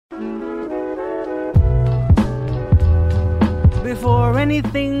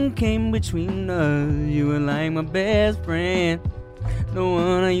anything came between us, you were like my best friend. The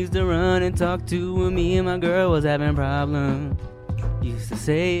one I used to run and talk to when me and my girl was having problems. Used to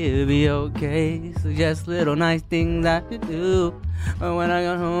say it'd be okay, suggest little nice things I could do. But when I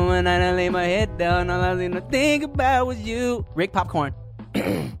got home and I lay my head down, all I seemed to think about was you. Rick Popcorn.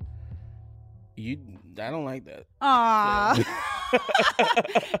 I don't like that. Aww.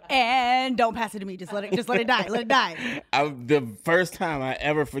 And don't pass it to me. Just let it die. Let it die. The first time I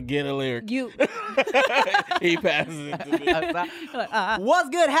ever forget a lyric, he passes it to me. What's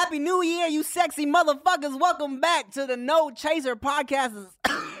good? Happy New Year, you sexy motherfuckers. Welcome back to the No Chaser Podcast.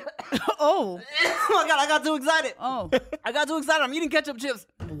 Oh my God, I got too excited. Oh. I got too excited. I'm eating ketchup chips.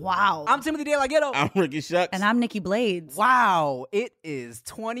 Wow. I'm Timothy De La Ghetto. I'm Ricky Shucks. And I'm Nikki Blades. Wow, it is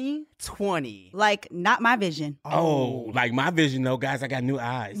 2020. Like, not my vision. Oh, like my vision though, guys. I got new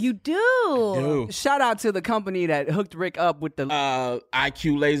eyes. You do. Dude. Shout out to the company that hooked Rick up with the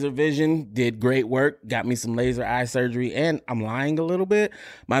IQ Laser Vision. Did great work. Got me some laser eye surgery. And I'm lying a little bit.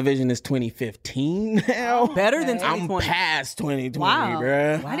 My vision is 2015 now. better than 2020. I'm past 2020, Wow.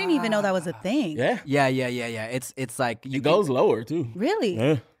 bruh. I didn't even know that was a thing. Yeah. Yeah. It's like It goes lower too. Really?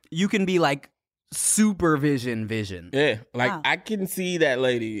 Yeah. you can be like super vision. Yeah. Like Wow. I can see that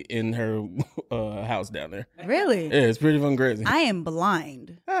lady in her house down there. Really? Yeah, it's pretty fun crazy. I am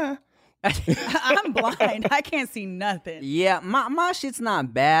blind. I'm blind. I can't see nothing. Yeah, my shit's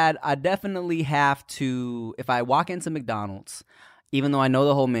not bad. I definitely have to, if I walk into McDonald's, even though I know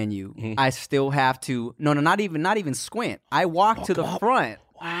the whole menu, I still have to, not even squint. I walk to the front.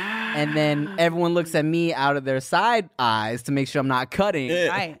 Wow. And then everyone looks at me out of their side eyes to make sure I'm not cutting. Yeah.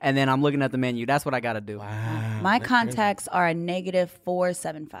 Right. And then I'm looking at the menu. That's what I got to do. Wow. My contacts are a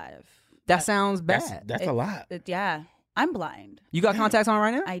 -475. That sounds bad. That's a lot. Yeah. I'm blind. You got contacts on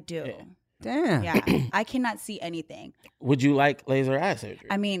right now? I do. Damn. Yeah. I cannot see anything. Would you like laser eye surgery?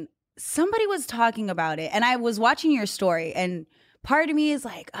 I mean, somebody was talking about it, and I was watching your story, and part of me is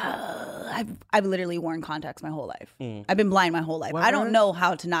like, I've literally worn contacts my whole life. I've been blind my whole life. I don't know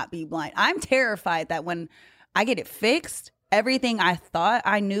how to not be blind. I'm terrified that when I get it fixed, everything I thought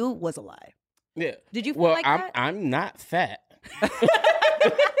I knew was a lie. Yeah. Did you feel like that? I'm not fat.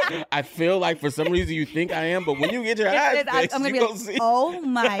 I feel like for some reason you think I am, but when you get your eyes fixed, I'm gonna you be gonna like, see. oh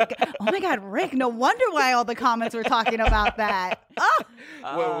my God, Rick! No wonder why all the comments were talking about that. Oh.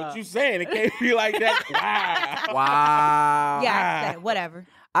 Well, what you saying? It can't be like that. Wow. Wow. Yeah, whatever.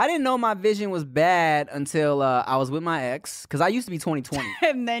 I didn't know my vision was bad until I was with my ex, because I used to be 20/20.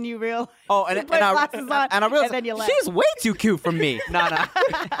 And then you realize. Oh, and I realized and then you left. she's way too cute for me. Nah.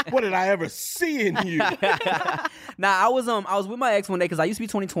 What did I ever see in you? Nah, I was with my ex one day because I used to be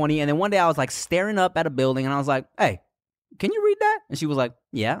 20/20, and then one day I was like staring up at a building, and I was like, "Hey, can you read that?" And she was like,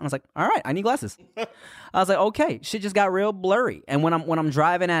 "Yeah." And I was like, "All right, I need glasses." I was like, "Okay." Shit just got real blurry, and when I'm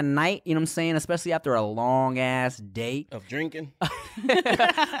driving at night, you know what I'm saying, especially after a long ass date Of drinking?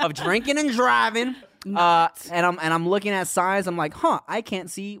 of drinking and driving, and I'm looking at signs, I'm like, I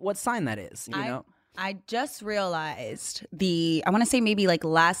can't see what sign that is. You know. I just realized I want to say maybe like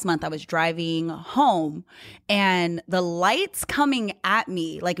last month I was driving home and the lights coming at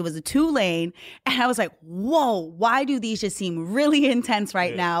me, like it was a 2-lane. And I was like, whoa, why do these just seem really intense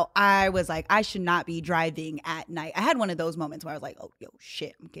right now? I was like, I should not be driving at night. I had one of those moments where I was like, oh, yo,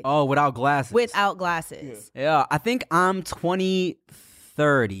 shit. I'm kidding. Oh, without glasses. Without glasses. Yeah, I think I'm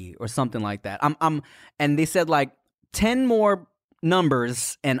 20/30 or something like that. And they said like 10 more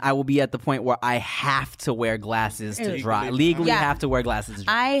numbers and I will be at the point where I have to wear glasses to drive. Legally have to wear glasses to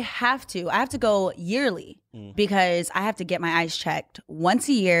drive. I have to go yearly because I have to get my eyes checked once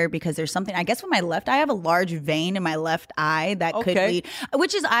a year because there's something, I guess with my left eye, I have a large vein in my left eye that could lead,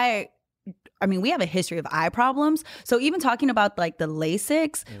 which is I mean, we have a history of eye problems. So even talking about like the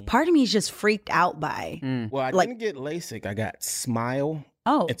LASIKs, part of me is just freaked out by. Well, I didn't get LASIK. I got Smile.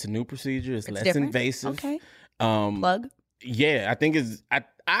 Oh. It's a new procedure. It's less different? invasive. Okay. Plug? Yeah, I think it's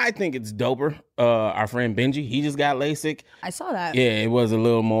doper. Our friend Benji, he just got LASIK. I saw that. Yeah, it was a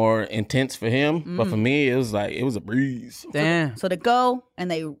little more intense for him, but for me, it was a breeze. Damn. So to go and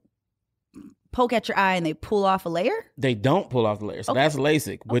they poke at your eye and they pull off a layer? They don't pull off the layer, so that's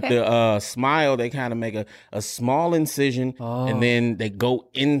LASIK. With the Smile, they kind of make a small incision, and then they go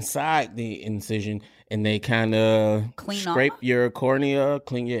inside the incision. And they kind of scrape your cornea,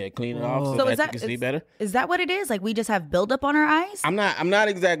 clean it off so that you can see better. Is that what it is? Like we just have buildup on our eyes? I'm not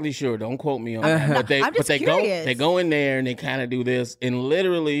exactly sure. Don't quote me on that. But they go in there and they kind of do this, and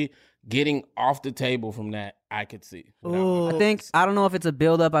literally getting off the table from that, I could see. I don't know if it's a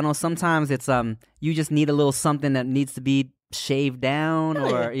buildup. I know sometimes it's you just need a little something that needs to be shaved down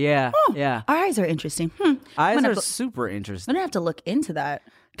or yeah. Our eyes are interesting. Eyes are super interesting. I'm gonna have to look into that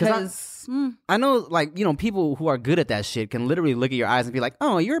because I know, like, people who are good at that shit can literally look at your eyes and be like,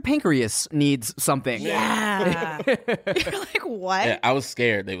 "Oh, your pancreas needs something." Yeah. You're like, what? Yeah, I was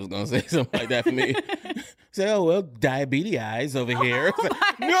scared they was gonna say something like that for me. Say, "Oh well, diabetes eyes over here."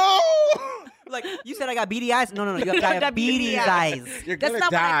 No. Like, you said I got beady eyes? No, you got diabetes eyes. You're going to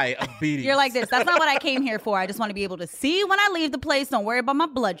die of beating. You're like this. That's not what I came here for. I just want to be able to see when I leave the place. Don't worry about my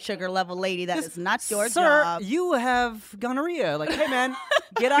blood sugar level, lady. That is not your Sir, job. you have gonorrhea. Like, hey, man,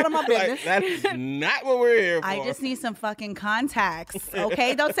 get out of my business. Like, that is not what we're here for. I just need some fucking contacts,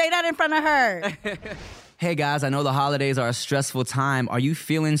 okay? Don't say that in front of her. Hey guys, I know the holidays are a stressful time. Are you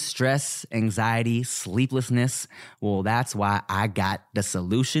feeling stress, anxiety, sleeplessness? Well, that's why I got the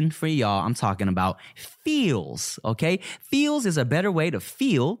solution for y'all. I'm talking about Feels, okay? Feels is a better way to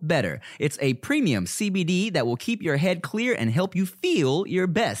feel better. It's a premium CBD that will keep your head clear and help you feel your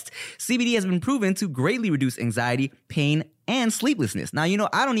best. CBD has been proven to greatly reduce anxiety, pain, and sleeplessness. Now,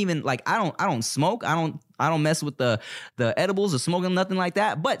 I don't even I don't smoke. I don't mess with the edibles or smoking, nothing like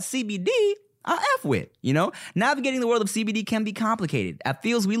that. But CBD, I'll F with, Navigating the world of CBD can be complicated. At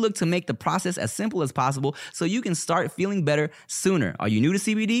Feels, we look to make the process as simple as possible so you can start feeling better sooner. Are you new to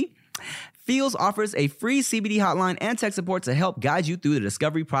CBD? Feels offers a free CBD hotline and tech support to help guide you through the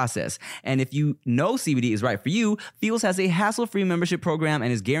discovery process. And if you know CBD is right for you, Feels has a hassle-free membership program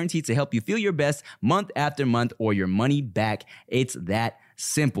and is guaranteed to help you feel your best month after month or your money back. It's that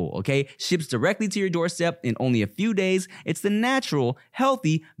simple, okay? Ships directly to your doorstep in only a few days. It's the natural,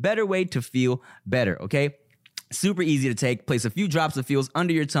 healthy, better way to feel better, okay? Super easy to take. Place a few drops of Feels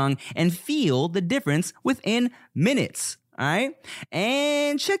under your tongue and feel the difference within minutes. All right.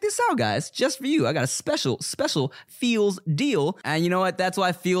 And check this out, guys. Just for you, I got a special Feels deal. And you know what? That's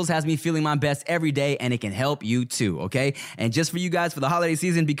why Feels has me feeling my best every day, and it can help you too, okay? And just for you guys, for the holiday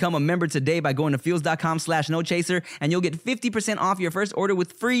season, become a member today by going to feels.com/nochaser, and you'll get 50% off your first order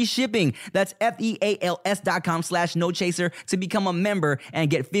with free shipping. That's FEALS.com/nochaser to become a member and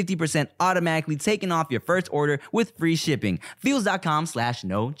get 50% automatically taken off your first order with free shipping.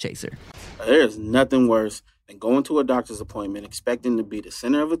 Feels.com/nochaser. There's nothing worse and going to a doctor's appointment expecting to be the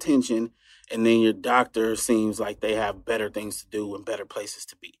center of attention, and then your doctor seems like they have better things to do and better places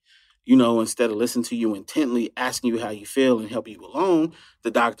to be. Instead of listening to you intently, asking you how you feel and help you along,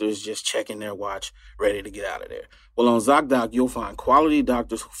 the doctor is just checking their watch, ready to get out of there. Well, on ZocDoc, you'll find quality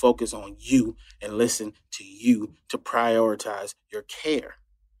doctors who focus on you and listen to you to prioritize your care.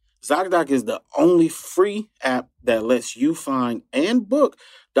 ZocDoc is the only free app that lets you find and book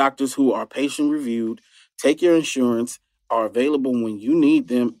doctors who are patient-reviewed, take your insurance, are available when you need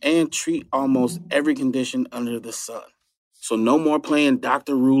them, and treat almost every condition under the sun. So no more playing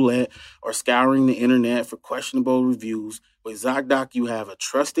doctor roulette or scouring the internet for questionable reviews. With ZocDoc, you have a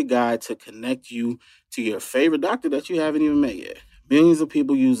trusted guide to connect you to your favorite doctor that you haven't even met yet. Millions of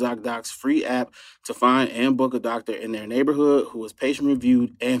people use ZocDoc's free app to find and book a doctor in their neighborhood who is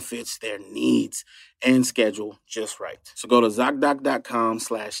patient-reviewed and fits their needs and schedule just right. So go to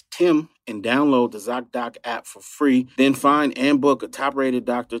ZocDoc.com/Tim and download the ZocDoc app for free. Then find and book a top-rated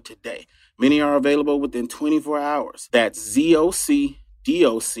doctor today. Many are available within 24 hours. That's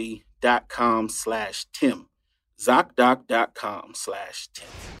ZocDoc.com/Tim. ZocDoc.com/Tim.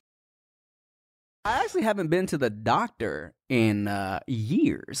 I actually haven't been to the doctor in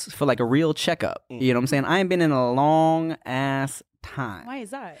years for like a real checkup. You know what I'm saying? I ain't been in a long ass time. Why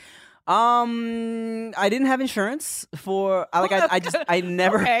is that? I didn't have insurance for I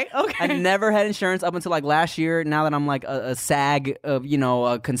never I never had insurance up until like last year. Now that I'm like a SAG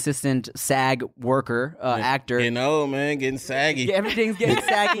a consistent SAG worker, actor. Man, getting saggy. Yeah, everything's getting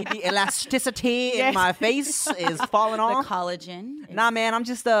saggy. The elasticity in my face is falling off. The collagen. Nah, man, I'm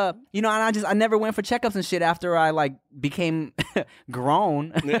just I never went for checkups and shit after I like became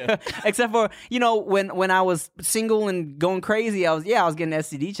grown. Yeah. Except for when I was single and going crazy, I was getting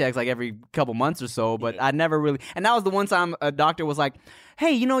STD checks like every couple months or so, but I never really. And that was the one time a doctor was like,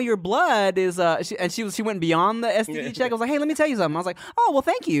 "Hey, your blood is," she went beyond the STD check. I was like, "Hey, let me tell you something." I was like, "Oh, well,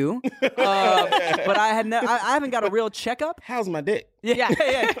 thank you," but I haven't got a real checkup. How's my dick? Yeah.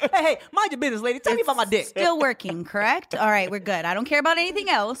 Hey, mind your business, lady. Tell me about my dick. Still working, correct? All right, we're good. I don't care about anything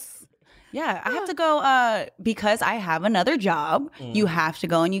else. Yeah, I have to go because I have another job. You have to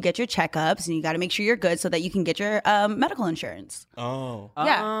go and you get your checkups and you got to make sure you're good so that you can get your medical insurance. Oh.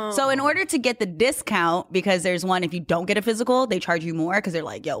 Yeah. So in order to get the discount, because there's one, if you don't get a physical, they charge you more because they're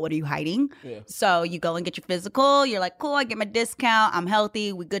like, yo, what are you hiding? Yeah. So you go and get your physical. You're like, cool, I get my discount. I'm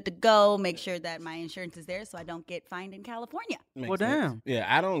healthy. We good to go. Make sure that my insurance is there so I don't get fined in California. Damn. Yeah,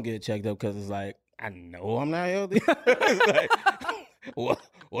 I don't get checked up because it's like, I know I'm not healthy.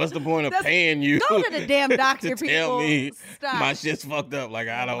 What's the point of paying you? Go to the damn doctor, to tell people. me Stop. my shit's fucked up. Like,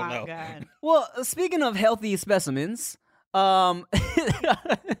 I don't know. God. Well, speaking of healthy specimens,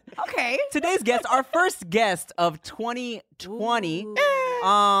 Okay. today's guest, our first guest of 2020. Ooh.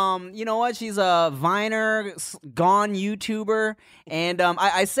 You know what? She's a Viner, gone YouTuber, and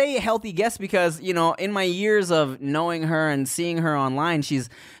I say healthy guest because in my years of knowing her and seeing her online, she's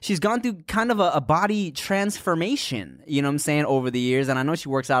gone through kind of a body transformation. You know what I'm saying, over the years, and I know she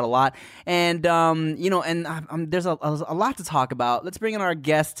works out a lot, and there's a lot to talk about. Let's bring in our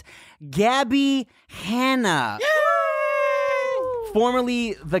guest, Gabbie Hanna.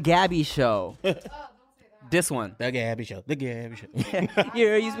 Formerly The Gabbie Show. This one. The Gabbie Show. The Gabbie Show.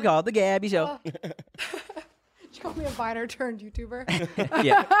 Yeah, it used to be called The Gabbie Show. Did you call me a Viner turned YouTuber?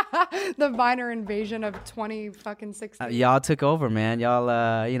 Yeah. The Viner invasion of 2016. Y'all took over, man. Y'all,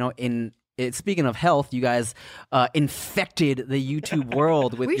 speaking of health, you guys infected the YouTube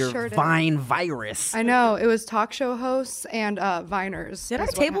world with We your sure did. Vine virus. I know. It was talk show hosts and Viners. Did our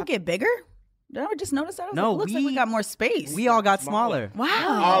table get bigger? Did I just notice that? I was No, like, looks like we got more space. We all got smaller. Wow.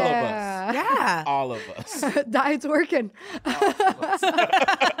 All of us. Yeah. All of us. Diet's working.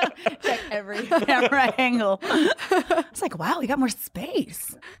 Check every camera angle. It's like, wow, we got more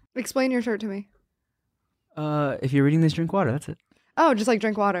space. Explain your shirt to me. If you're reading this, drink water. That's it. Oh, just like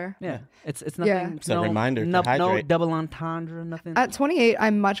drink water. Yeah. It's nothing. Yeah. It's a reminder to No hydrate. double entendre, nothing. At 28,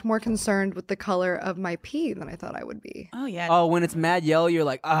 I'm much more concerned with the color of my pee than I thought I would be. Oh, yeah. Oh, when it's mad yellow, you're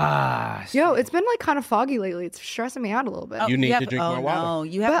like, Yo, it's been like kind of foggy lately. It's stressing me out a little bit. You need have- to drink more water. No,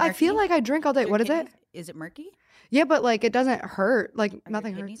 you have But I murky? feel like I drink all day. What is it? Is it murky? Yeah, but like it doesn't hurt. Like Are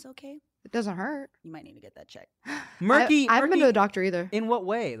nothing your hurts. kidneys okay? It doesn't hurt. You might need to get that checked. murky. I haven't been murky to the doctor either. in what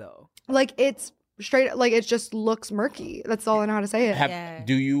way, though? Like it's straight. Like it just looks murky. That's all I know how to say it. Yeah.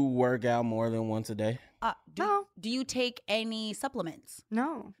 Do you work out more than once a day? No. Do you take any supplements?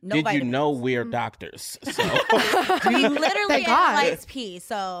 No. No Did vitamins. you know we're doctors? So We literally Thank God. analyze pee,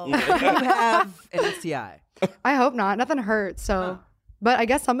 so You have an STI. I hope not. Nothing hurts. So, but I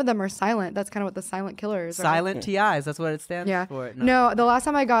guess some of them are silent. That's kind of what the silent killers are. Silent TIs. That's what it stands Yeah. for. No, the last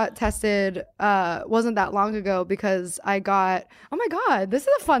time I got tested wasn't that long ago because I got. Oh my God, this is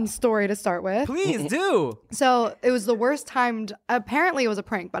a fun story to start with. Please do. So it was the worst timed. Apparently, it was a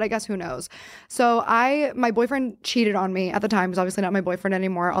prank, but I guess who knows. So my boyfriend cheated on me at the time. He's obviously not my boyfriend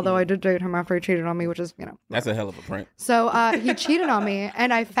anymore. Although I did date him after he cheated on me, which is that's a hell of a prank. So he cheated on me,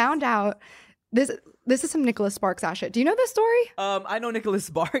 and I found out this. This is some Nicholas Sparks ass shit. Do you know this story? I know Nicholas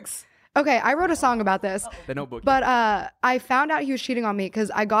Sparks. Okay, I wrote a song about this. The Notebook. But I found out he was cheating on me because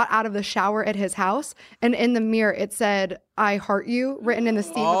I got out of the shower at his house, and in the mirror it said "I heart you" written in the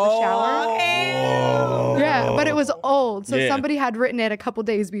steam of the shower. Whoa. Yeah, but it was old, so Yeah. somebody had written it a couple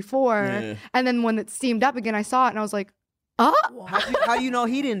days before, Yeah. and then when it steamed up again, I saw it and I was like, How do you know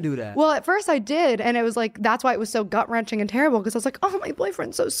he didn't do that? Well, at first I did, and it was like that's why it was so gut wrenching and terrible because I was like, oh, my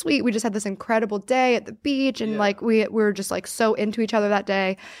boyfriend's so sweet. We just had this incredible day at the beach, and like we were just like so into each other that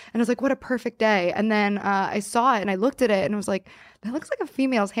day, and I was like, what a perfect day. And then I saw it and I looked at it and I was like, that looks like a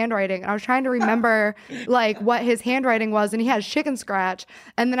female's handwriting. And I was trying to remember like what his handwriting was, and he had chicken scratch,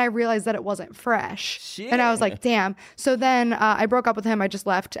 and then I realized that it wasn't fresh, Shit. and I was like, damn. So then I broke up with him. I just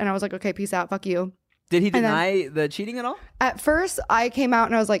left, and I was like, okay, peace out, fuck you. Did he then- deny the cheating at all? At first, I came out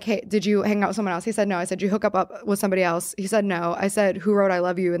and I was like, hey, did you hang out with someone else? He said no. I said, did you hook up with somebody else? He said no. I said, who wrote I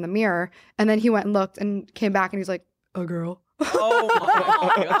love you in the mirror? And then he went and looked and came back and he's like, a girl. Oh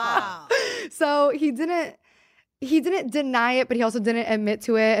my God. wow. So he didn't deny it, but he also didn't admit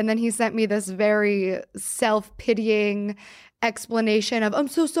to it. And then he sent me this very self-pitying explanation of, I'm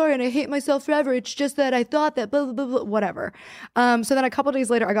so sorry and I hate myself forever. It's just that I thought that blah, blah, blah, blah, whatever. So then a couple days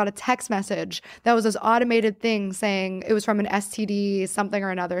later, I got a text message that was this automated thing saying it was from an STD something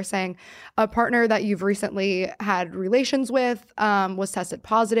or another saying a partner that you've recently had relations with was tested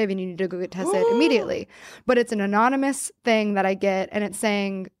positive and you need to go get tested immediately. But it's an anonymous thing that I get and it's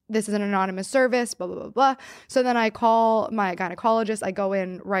saying, this is an anonymous service, blah, blah, blah, blah. So then I call my gynecologist. I go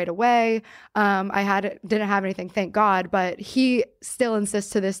in right away. Didn't have anything, thank God, but he still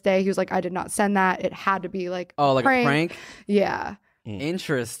insists to this day. He was like, I did not send that. It had to be like Oh, like a prank? Yeah.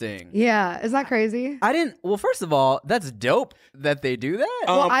 Interesting. Yeah. Isn't that crazy? Well, first of all, that's dope that they do that.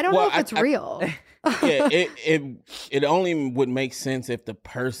 Well, I don't know if it's real. Yeah, it only would make sense if the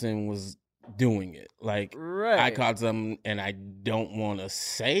person was doing it. Like, Right. I caught something and I don't want to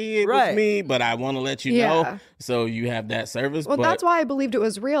say it was me, but I want to let you know. So you have that service. Well, that's why I believed it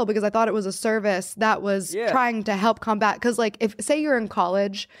was real, because I thought it was a service that was trying to help combat. Because, like, if say you're in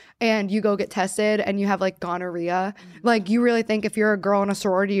college and you go get tested and you have like gonorrhea, like, you really think if you're a girl in a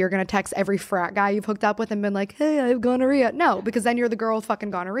sorority, you're gonna text every frat guy you've hooked up with and been like, "Hey, I have gonorrhea"? No, because then you're the girl with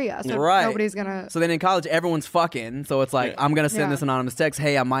fucking gonorrhea. So nobody's gonna. So then in college, everyone's fucking. So it's like, I'm gonna send this anonymous text.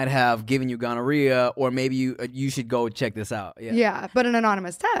 Hey, I might have given you gonorrhea, or maybe you should go check this out. Yeah, but an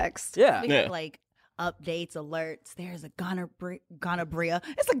anonymous text. We have like updates, alerts. There's a gonorrhea.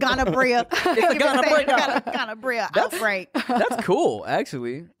 It's a gonorrhea. Gonorrhea outbreak. That's cool,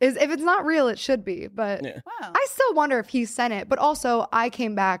 actually. If it's not real, it should be. But I still wonder if he sent it. But also, I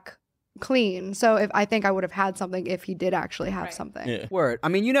came back clean, so I think I would have had something if he did actually have something. Yeah. Word. I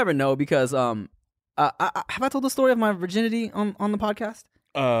mean, you never know, because have I told the story of my virginity on the podcast?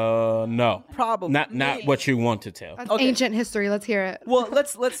 No, probably not what you want to tell. That's ancient history. Let's hear it. Well,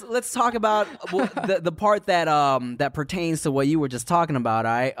 let's talk about the part that that pertains to what you were just talking about.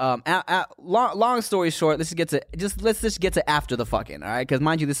 All right. Long story short, let's just get to after the fucking. All right, because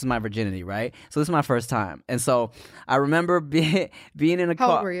mind you, this is my virginity, right? So this is my first time, and so I remember being in a car.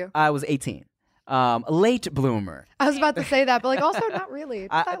 How old were you? I was 18. A late bloomer. I was about to say that, but like also not really.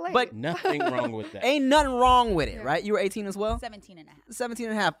 It's not late. But nothing wrong with that. Ain't nothing wrong with it, right? You were 18 as well? 17 and a half. 17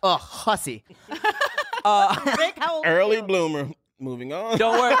 and a half. Ugh, hussy. Rick, how old Early bloomer. Moving on.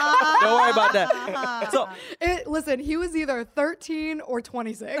 Don't worry about that. So, listen, he was either 13 or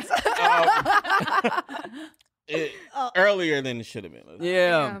 26. Earlier than it should have been.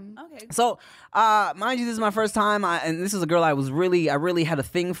 Yeah. Okay. So, mind you, this is my first time, and this is a girl I really had a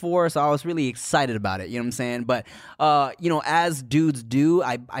thing for, so I was really excited about it. You know what I'm saying? But, as dudes do,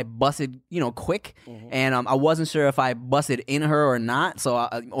 I busted, quick, and I wasn't sure if I busted in her or not. So,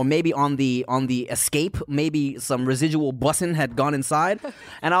 or maybe on the escape, maybe some residual busting had gone inside,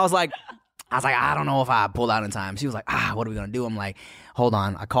 and I was like, I don't know if I pulled out in time. She was like, what are we gonna do? I'm like, hold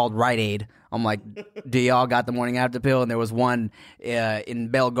on. I called Rite Aid. I'm like, do y'all got the morning after pill? And there was one in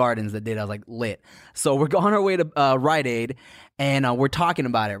Bell Gardens that did. I was like, lit. So we're on our way to Rite Aid, and we're talking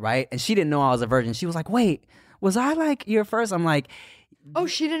about it, right? And she didn't know I was a virgin. She was like, wait, was I like your first? I'm like, oh,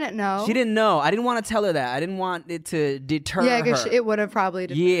 she didn't know? She didn't know. I didn't want to tell her that. I didn't want it to deter her. Yeah, because it would have probably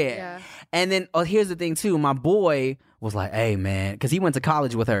deterred. Yeah. And then here's the thing, too. My boy was like, hey, man, because he went to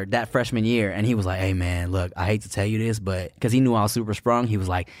college with her that freshman year, and he was like, hey, man, look, I hate to tell you this, but because he knew I was super sprung, he was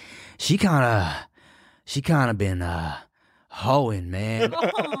like, she kind of been hoeing, man.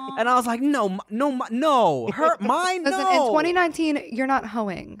 And I was like, no, mine, no. Listen, in 2019, you're not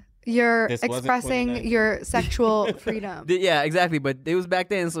hoeing. You're expressing your sexual freedom. Yeah, exactly. But it was back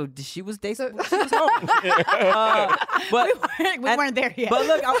then, so she was dating. She was home. But we weren't there yet. But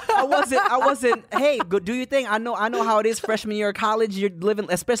look, I wasn't. Hey, go do your thing. I know how it is. Freshman year of college, you're living,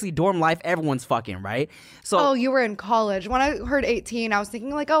 especially dorm life. Everyone's fucking, right? So, you were in college. When I heard 18, I was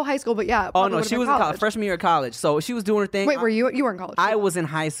thinking like, high school. But yeah. Oh no, she was in college. Freshman year of college. So she was doing her thing. Wait, were you? You were in college? I was in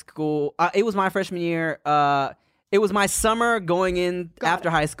high school. It was my freshman year. It was my summer going in after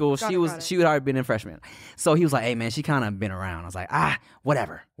high school. She had already been in freshman. So he was like, hey, man, she kind of been around. I was like,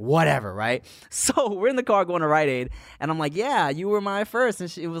 whatever, right? So we're in the car going to Rite Aid, and I'm like, yeah, you were my first.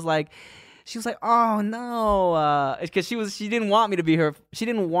 And she was like, oh, no. Because she didn't want me to be her. She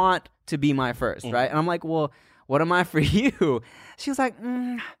didn't want to be my first, right? And I'm like, well, what am I for you? She was like,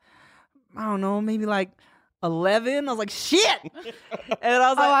 I don't know, maybe like 11. I was like, shit. And I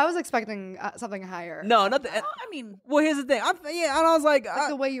was like, I was expecting something higher. No, nothing. I mean, well, here's the thing. And I was like,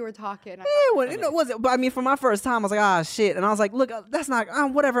 the way you were talking. It wasn't. But I mean, for my first time, I was like, shit. And I was like, look, that's not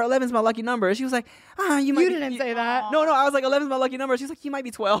whatever. 11's my lucky number. And she was like, you might. You didn't say that. No. I was like, 11's my lucky number. She was like, you might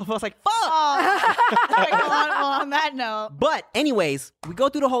be 12. I was like, fuck. On that note. But anyways, we go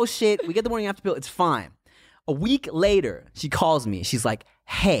through the whole shit. We get the morning after pill. It's fine. A week later, she calls me. She's like,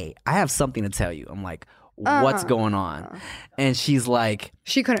 hey, I have something to tell you. I'm like, what's going on? And she's like,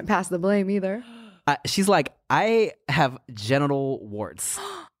 she couldn't pass the blame either. She's like, I have genital warts.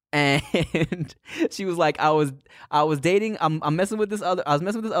 And she was like, I was dating, I'm messing with this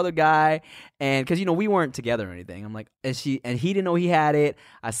other guy, and because we weren't together or anything. I'm like, and he didn't know he had it.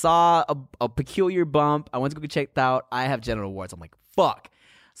 I saw a peculiar bump. I went to go get checked out. I have genital warts. I'm like, fuck.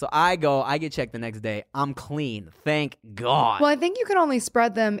 So I get checked the next day. I'm clean. Thank God. Well, I think you can only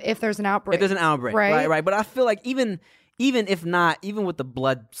spread them if there's an outbreak. If there's an outbreak. Right. But I feel like even if not, even with the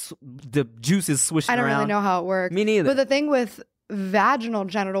blood, the juices swishing around. I don't really know how it works. Me neither. But the thing with vaginal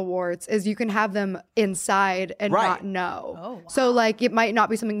genital warts is you can have them inside and not know. Oh, wow. So like it might not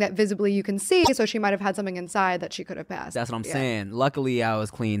be something that visibly you can see. So she might have had something inside that she could have passed. That's what I'm saying. Luckily, I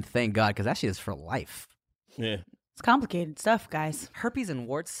was clean. Thank God, because that shit is for life. Yeah. It's complicated stuff, guys. Herpes and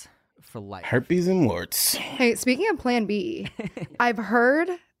warts for life. Herpes and warts. Hey, speaking of Plan B, I've heard,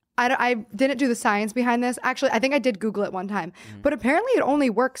 I didn't do the science behind this. Actually, I think I did Google it one time, but apparently it only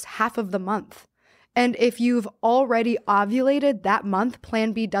works half of the month. And if you've already ovulated that month,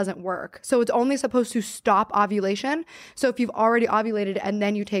 Plan B doesn't work. So it's only supposed to stop ovulation. So if you've already ovulated and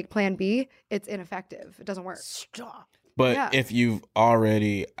then you take Plan B, it's ineffective. It doesn't work. Stop. But if you've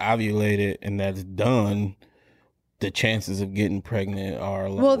already ovulated and that's done, the chances of getting pregnant are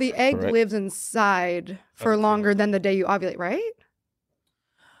low. Well, the egg correct? lives inside for longer than the day you ovulate, right?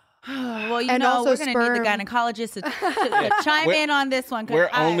 Well, And also we're going to need the sperm. gynecologist to chime in on this one. 'Cause We're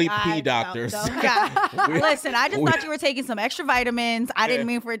only I pee doctors. Listen, I just thought you were taking some extra vitamins. I didn't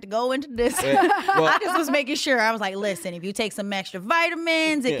mean for it to go into this. Well, I just was making sure. I was like, listen, if you take some extra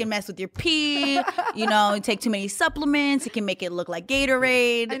vitamins, it can mess with your pee. You take too many supplements, it can make it look like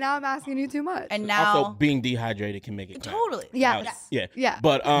Gatorade. And now I'm asking you too much. And now, also, being dehydrated can make it crack. totally. Yes. Yeah. Yeah.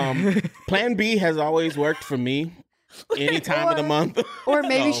 But Plan B has always worked for me any time of the month. Or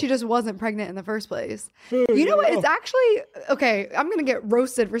maybe So- she just wasn't pregnant in the first place. You know what? It's actually, okay, I'm going to get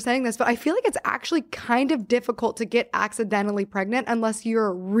roasted for saying this, but I feel like it's actually kind of difficult to get accidentally pregnant unless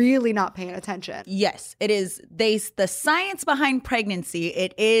you're really not paying attention. Yes, it is. The science behind pregnancy,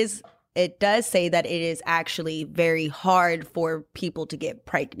 it does say that it is actually very hard for people to get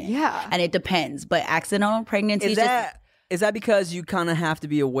pregnant. Yeah. And it depends. But accidental pregnancy Is that because you kind of have to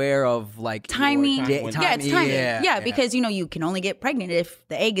be aware of like timing. your Yeah, it's timing. Yeah, Yeah, because you can only get pregnant if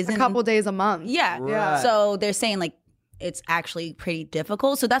the egg is A in couple days a month. Yeah. Yeah. So they're saying like it's actually pretty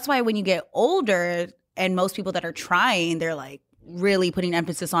difficult. So that's why when you get older and most people that are trying, they're like really putting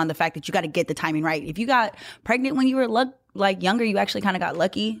emphasis on the fact that you got to get the timing right. If you got pregnant when you were younger, you actually kind of got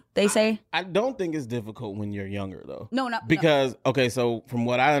lucky, they say. I don't think it's difficult when you're younger, though. No. Because, okay, so from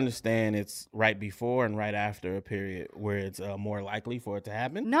what I understand, it's right before and right after a period where it's more likely for it to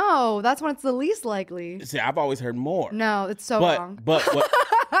happen. No, that's when it's the least likely. See, I've always heard more. No, it's so wrong.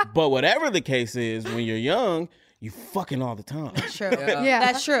 But whatever the case is, when you're young, you fucking all the time. True. Yeah.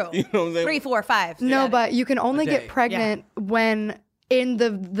 That's true. You know what I'm saying? 3, 4, 5. No, Yeah. but you can only day. get pregnant when in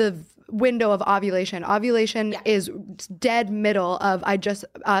the window of ovulation. Ovulation is dead middle of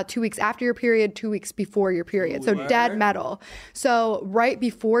 2 weeks after your period, 2 weeks before your period. So dead middle. So right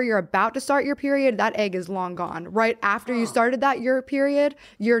before you're about to start your period, that egg is long gone. Right after you started your period,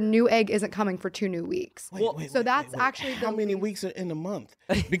 your new egg isn't coming for 2 new weeks. Wait, actually how many weeks are in a month?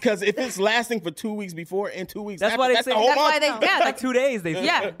 Because if it's lasting for 2 weeks before and 2 weeks That's after, why they that's say the whole that's month. why they like 2 days. They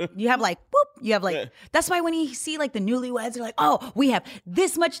Yeah, you have like, whoop, you have like, that's why when you see like the newlyweds, they're like, oh, we have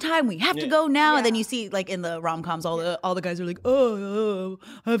this much time, we have to go now. And then you see like in the rom-coms, all the guys are like, oh,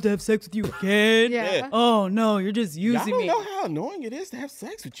 I have to have sex with you again. Yeah. Oh no, you're just Y'all using don't me. know how annoying it is to have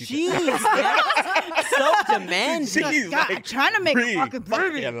sex with you. Jeez, so demanding. Jeez, God, like, trying to make a fucking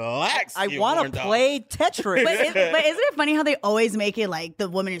fucking baby. relax. I you want horn to dog. play Tetris. But isn't it funny how they always make it like the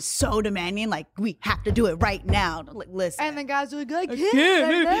woman is so demanding, like we have to do it right now. Like, listen, And the guys are like, I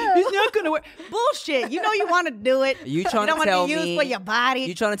can't. he's not gonna work. Bullshit. You know you want to do it. You trying don't to want tell to be me used for your body.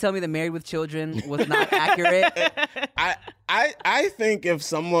 You trying to tell me that Married with Children was not accurate? I think if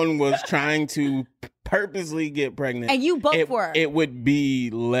someone was trying to purposely get pregnant, And you both were. it would be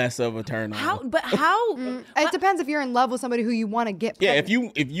less of a turn on. How? It depends if you're in love with somebody who you want to get Yeah,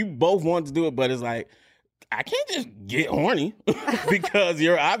 pregnant. if you both want to do it, but it's like I can't just get horny because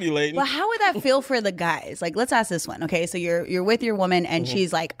you're ovulating. But how would that feel for the guys? Like, let's ask this one. Okay, so you're with your woman and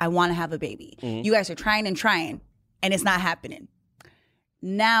she's like, I want to have a baby. You guys are trying, and it's not happening.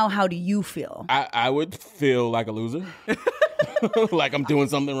 Now, how do you feel? I would feel like a loser, like I'm doing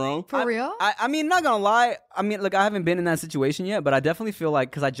something wrong. For real? I mean, not gonna lie. I mean, look, I haven't been in that situation yet, but I definitely feel like,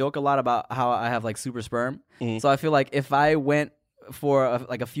 because I joke a lot about how I have like super sperm. So I feel like if I went for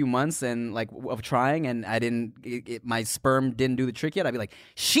a few months and like of trying and I didn't, my sperm didn't do the trick yet, I'd be like,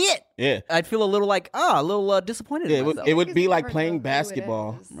 shit. Yeah. I'd feel a little disappointed. Yeah, in it myself. would be like Never playing know who it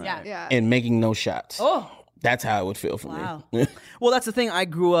basketball is. Yeah. Yeah. and making no shots. Oh, That's how it would feel for Wow. me. Well, that's the thing. I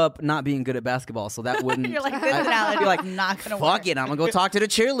grew up not being good at basketball, so that wouldn't. you're like, this analogy I'd be like, not gonna fuck work. it, I'm gonna go talk to the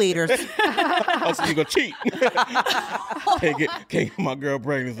cheerleaders. Oh, so you go cheat? can't get my girl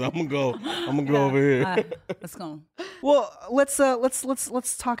pregnant, so I'm gonna go over here. Let's go. Well, let's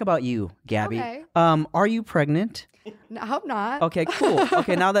talk about you, Gabbie. Okay. Are you pregnant? I hope not. Okay, cool.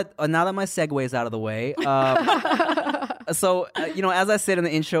 Okay, now that my segue is out of the way, so as I said in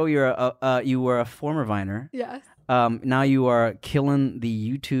the intro, you were a former Viner. Yes. Now you are killing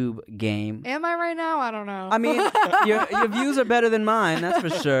the YouTube game. Am I right now? I don't know. I mean, your views are better than mine, that's for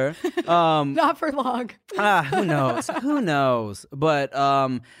sure. Not for long. Who knows? Who knows? But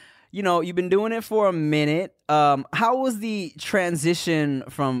you've been doing it for a minute. How was the transition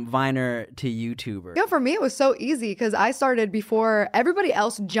from Viner to YouTuber? For me, it was so easy because I started before everybody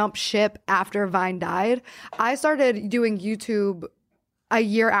else jumped ship after Vine died. I started doing YouTube a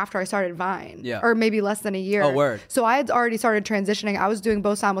year after I started Vine, or maybe less than a year. Oh, word. So I had already started transitioning. I was doing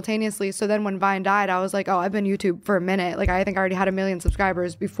both simultaneously. So then when Vine died, I was like, oh, I've been YouTube for a minute. Like, I think I already had 1 million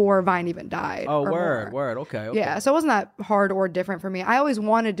subscribers before Vine even died. Oh, word. Okay. Yeah, so it wasn't that hard or different for me. I always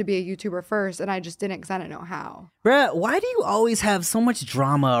wanted to be a YouTuber first, and I just didn't because I didn't know how. Bruh, why do you always have so much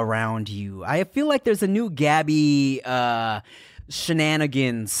drama around you? I feel like there's a new Gabbie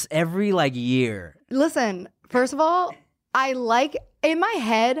shenanigans every, year. Listen, first of all, in my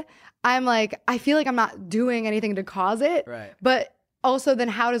head, I'm like, I feel like I'm not doing anything to cause it. Right. But also then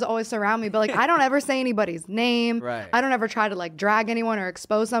how does it always surround me? But I don't ever say anybody's name. Right. I don't ever try to drag anyone or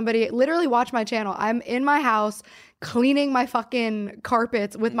expose somebody. Literally watch my channel. I'm in my house cleaning my fucking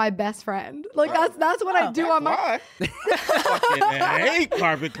carpets with my best friend. That's what I do on my... I hate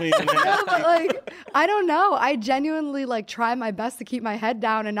carpet cleaning. I don't know. I genuinely try my best to keep my head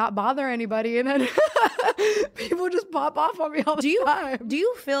down and not bother anybody. And then people just pop off on me all the time. Do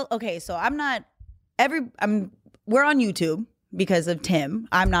you feel... Okay, so we're on YouTube because of Tim.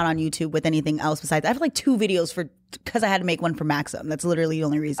 I'm not on YouTube with anything else besides... I have 2 videos because I had to make one for Maxim. That's literally the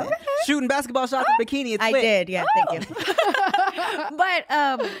only reason. Okay. Shooting basketball shots in bikini. It's I lit. did, yeah. Thank you. But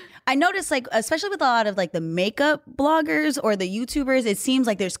I noticed, especially with a lot of the makeup bloggers or the YouTubers, it seems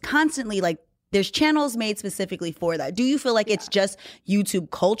like there's constantly there's channels made specifically for that. Do you feel like it's just YouTube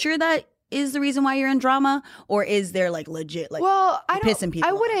culture that is the reason why you're in drama, or is there legit pissing people?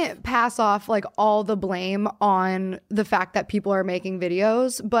 I wouldn't pass off all the blame on the fact that people are making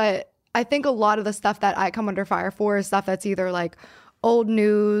videos, but I think a lot of the stuff that I come under fire for is stuff that's either old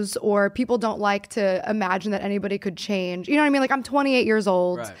news, or people don't like to imagine that anybody could change. You know what I mean? I'm 28 years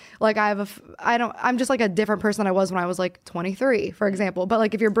old. Right. I'm just a different person than I was when I was 23, for example.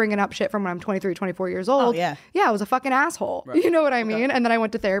 But if you're bringing up shit from when I'm 23, 24 years old, yeah, I was a fucking asshole. Right. You know what I mean? Okay. And then I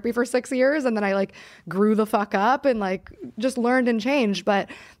went to therapy for 6 years, and then I grew the fuck up and just learned and changed. But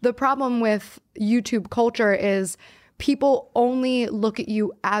the problem with YouTube culture is people only look at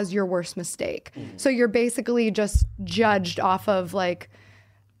you as your worst mistake. So you're basically just judged off of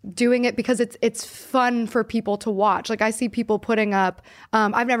doing it because it's fun for people to watch. I see people putting up,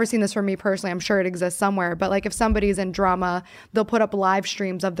 I've never seen this for me personally, I'm sure it exists somewhere, but if somebody's in drama, they'll put up live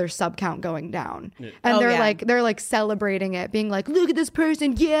streams of their sub count going down. Yeah. And they're celebrating it, being look at this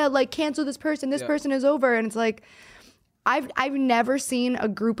person, yeah, cancel this person, this person is over. And it's I've never seen a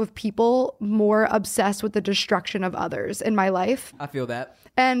group of people more obsessed with the destruction of others in my life. I feel that.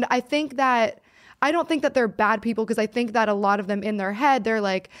 And I don't think that they're bad people, because I think that a lot of them in their head,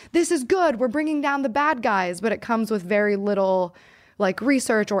 they're this is good, we're bringing down the bad guys, but it comes with very little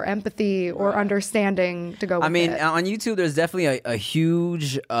research or empathy or understanding to go with it. On YouTube, there's definitely a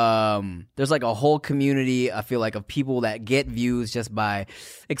huge, there's a whole community, I feel of people that get views just by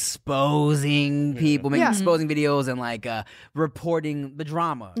exposing people, making exposing videos and reporting the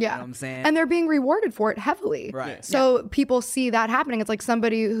drama. Yeah. You know what I'm saying? And they're being rewarded for it heavily. Right. So people see that happening. It's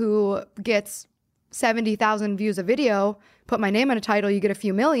somebody who gets 70,000 views a video, put my name in a title, you get a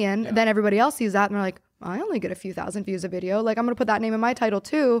few million, then everybody else sees that and they're I only get a few thousand views a video. I'm going to put that name in my title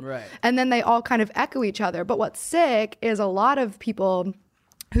too. Right. And then they all kind of echo each other. But what's sick is a lot of people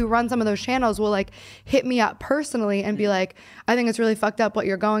who run some of those channels will hit me up personally and be I think it's really fucked up what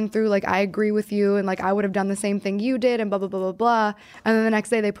you're going through. I agree with you. And I would have done the same thing you did and blah, blah, blah, blah, blah. And then the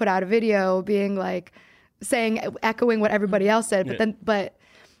next day they put out a video being echoing what everybody else said. But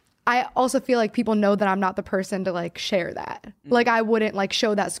I also feel people know that I'm not the person to share that. I wouldn't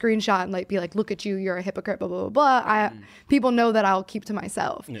show that screenshot and be look at you, you're a hypocrite, blah, blah, blah, blah. People know that I'll keep to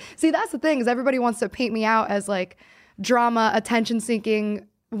myself. Yeah. See, that's the thing, is everybody wants to paint me out as drama, attention seeking.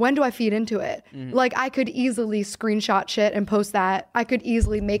 When do I feed into it? I could easily screenshot shit and post that. I could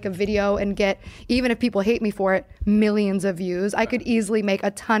easily make a video and get, even if people hate me for it, millions of views. I could easily make a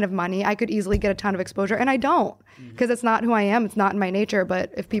ton of money. I could easily get a ton of exposure. And I don't, because it's not who I am. It's not in my nature.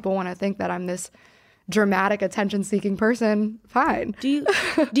 But if people want to think that I'm this dramatic attention seeking person, fine. Do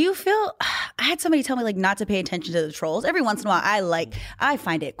you feel, I had somebody tell me like not to pay attention to the trolls. Every once in a while, I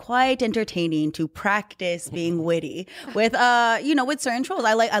find it quite entertaining to practice being witty with with certain trolls.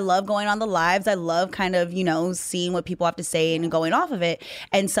 I love going on the lives. I love kind of seeing what people have to say and going off of it.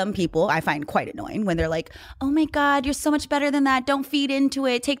 And some people I find quite annoying when they're like, "Oh my God, you're so much better than that. Don't feed into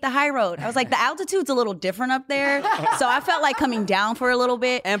it. Take the high road." I was like, the altitude's a little different up there, so I felt like coming down for a little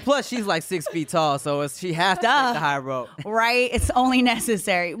bit. And plus, she's like 6 feet tall, so she has to take the high road. Right? It's only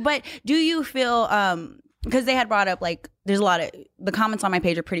necessary. But do you feel, because they had brought up like, there's a lot of, the comments on my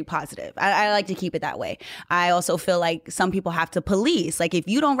page are pretty positive. I like to keep it that way. I also feel like some people have to police. Like if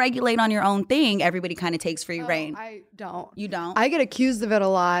you don't regulate on your own thing, everybody kind of takes free reign. I don't. You don't? I get accused of it a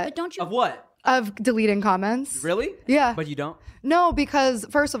lot. But don't you? Of what? Of deleting comments. Really? Yeah. But you don't? No, because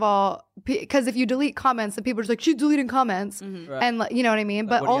first of all, because if you delete comments, then people are just like, she's deleting comments. Mm-hmm. Right. And you know what I mean?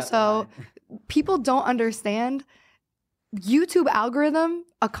 But also, people don't understand YouTube algorithm,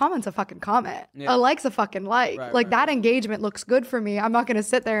 a comment's a fucking comment. Yeah. A like's a fucking like. Right. That engagement looks good for me. I'm not going to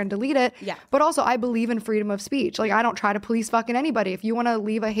sit there and delete it. Yeah. But also, I believe in freedom of speech. Like, I don't try to police fucking anybody. If you want to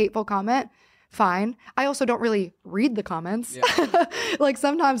leave a hateful comment, fine. I also don't really read the comments. Yeah. Like,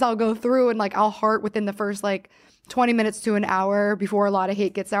 sometimes I'll go through and like I'll heart within the first like 20 minutes to an hour before a lot of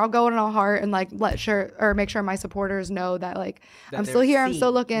hate gets there. I'll go in and I'll heart and like make sure my supporters know that like that I'm still here, I'm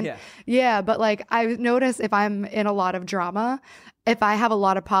still looking. Yeah, but like I've noticed if I'm in a lot of drama, if I have a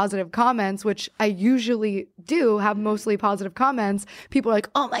lot of positive comments, which I usually do have mostly positive comments, people are like,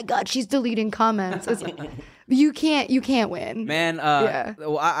 "Oh my God, she's deleting comments." It's like, you can't win. Man,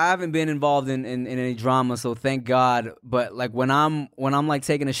 well, I haven't been involved in any drama, so thank God. But like when I'm like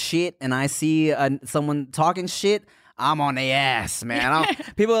taking a shit and I see someone talking shit, I'm on their ass, man.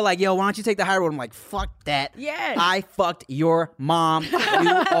 People are like, "Yo, why don't you take the high road?" I'm like, "Fuck that. Yeah. I fucked your mom. You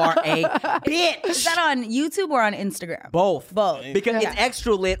are a bitch." Is that on YouTube or on Instagram? Both. Because Yeah. it's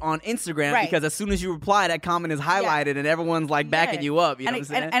extra lit on Instagram Right. because as soon as you reply, that comment is highlighted and everyone's like backing you up. You know what I'm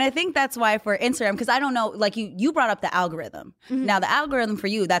saying? And I think that's why for Instagram, because I don't know, like you brought up the algorithm. Mm-hmm. Now the algorithm for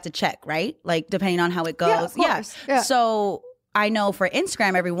you, that's a check, right? Like depending on how it goes. Yeah, of course. Yeah. So I know for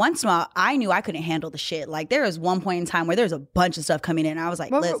Instagram, every once in a while, I knew I couldn't handle the shit. Like there was one point in time where there's a bunch of stuff coming in. I was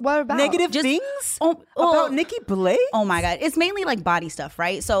like, What about? Negative Just- things about Nikki Blay? Oh my God. It's mainly like body stuff,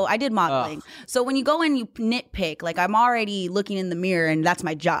 right? So I did modeling. So when you go in, you nitpick, like I'm already looking in the mirror and that's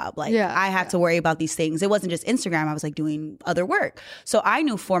my job. Like I have to worry about these things. It wasn't just Instagram. I was like doing other work. So I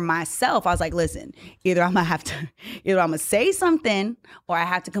knew for myself, I was like, listen, either I'm gonna say something or I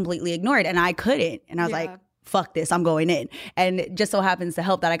have to completely ignore it. And I couldn't. And I was like, fuck this, I'm going in. And it just so happens to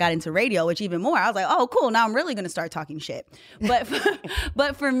help that I got into radio, which even more, I was like, oh, cool, now I'm really going to start talking shit.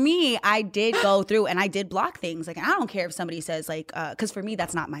 But for me, I did go through and I did block things. Like, I don't care if somebody says like, because for me,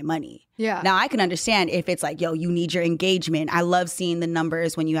 that's not my money. Yeah. Now I can understand if it's like, yo, you need your engagement. I love seeing the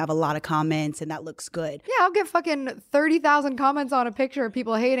numbers when you have a lot of comments and that looks good. Yeah, I'll get fucking 30,000 comments on a picture of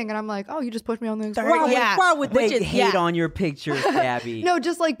people hating, and I'm like, oh, you just pushed me on the Instagram. Why would they hate yeah. on your pictures, Gabbie? No,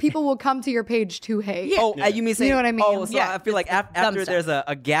 just like people will come to your page to hate. Oh, you mean say? You know what I mean? Oh, so I feel like after there's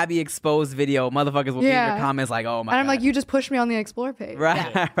a Gabbie exposed video, motherfuckers will be in your comments like, "Oh my!" And I'm God. like, you just pushed me on the explore page.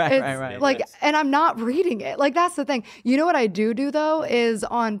 Right. Like, and I'm not reading it. Like, that's the thing. You know what I do though is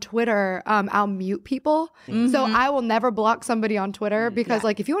on Twitter, I'll mute people. So I will never block somebody on Twitter because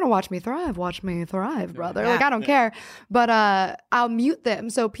like if you want to watch me thrive, brother. Like I don't care. But I'll mute them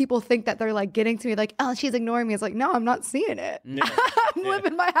so people think that they're like getting to me like, oh, she's ignoring me. It's like, no, I'm not seeing it. I'm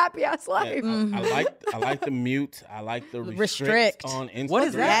living my happy ass life. I like the mute. I like the restrict on Instagram. What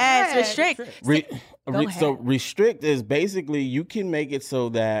is that? Yes, restrict. So restrict is basically you can make it so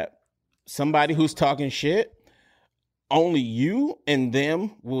that somebody who's talking shit, only you and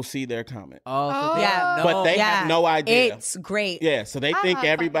them will see their comment. Oh, yeah. But they have no idea. It's great. Yeah, so they think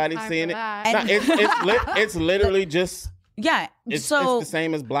everybody's seeing it. And It's literally just Yeah. it's So the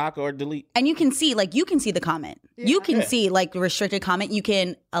same as block or delete. and you can see the comment. You can see like the restricted comment. You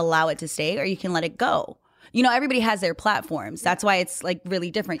can allow it to stay or you can let it go. You know, everybody has their platforms. That's why it's like really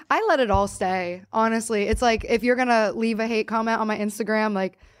different. I let it all stay. Honestly, it's like if you're gonna leave a hate comment on my Instagram,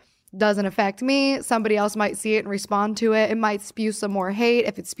 like doesn't affect me. Somebody else might see it and respond to it. It might spew some more hate.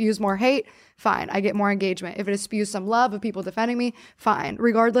 If it spews more hate, fine. I get more engagement. If it spews some love of people defending me, fine.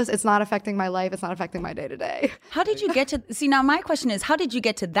 Regardless, it's not affecting my life. It's not affecting my day to day. How did you get to see now my question is how did you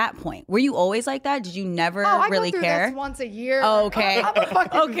get to that point? Were you always like that? Did you never really go through care? this once a year. Okay. I'm a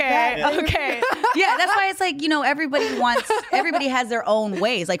fucking Okay. Yeah, that's why it's like, you know, everybody has their own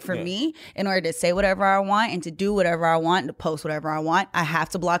ways. Like for me, in order to say whatever I want and to do whatever I want and to post whatever I want, I have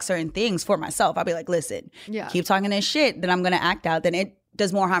to block certain things for myself. I'll be like, listen, keep talking this shit, then I'm going to act out. Then it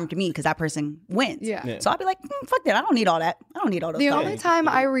does more harm to me because that person wins. Yeah. So I'll be like, fuck that. I don't need all that. I don't need all those The comments. only time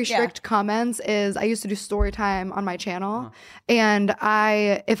I restrict comments is I used to do story time on my channel. And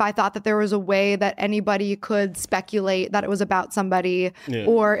if I thought that there was a way that anybody could speculate that it was about somebody,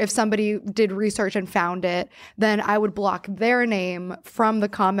 or if somebody did research and found it, then I would block their name from the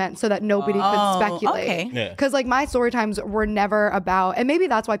comment so that nobody could speculate. Because like my story times were never about, and maybe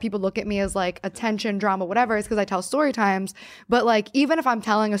that's why people look at me as like attention, drama, whatever, is because I tell story times. But like, even if I'm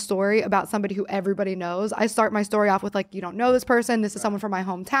telling a story about somebody who everybody knows, I start my story off with like, you don't know this person. This is someone from my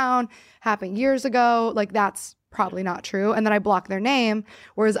hometown, happened years ago. Like that's probably not true. And then I block their name.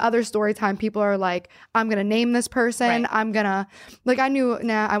 Whereas other story time people are like, I'm going to name this person. I'm going to, like,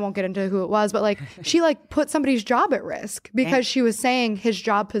 I won't get into who it was, but like she like put somebody's job at risk because she was saying his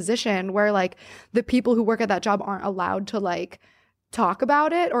job position where like the people who work at that job aren't allowed to like talk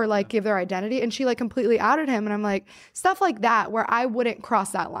about it or like give their identity, and she like completely outed him. And I'm like, stuff like that where I wouldn't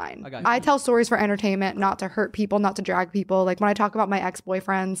cross that line. I tell stories for entertainment, not to hurt people, not to drag people. Like when I talk about my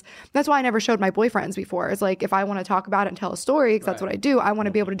ex-boyfriends, that's why I never showed my boyfriends before. It's like if I want to talk about it and tell a story, because that's what I do, I want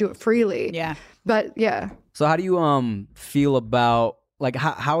to be able to do it freely. But so how do you feel about like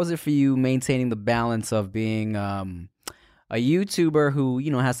how is it for you maintaining the balance of being a YouTuber who,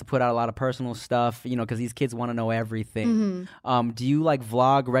 you know, has to put out a lot of personal stuff, you know, because these kids want to know everything. Do you like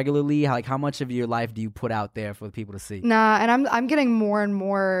vlog regularly? How much of your life do you put out there for people to see? Nah, and I'm getting more and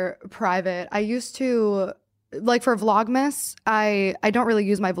more private. I used to, like for Vlogmas, I don't really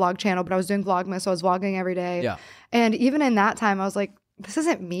use my vlog channel, but I was doing Vlogmas, so I was vlogging every day. Yeah. And even in that time, I was like, this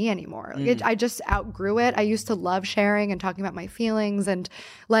isn't me anymore. Like I just outgrew it. I used to love sharing and talking about my feelings and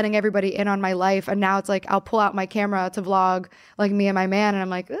letting everybody in on my life. And now it's like I'll pull out my camera to vlog like me and my man, and I'm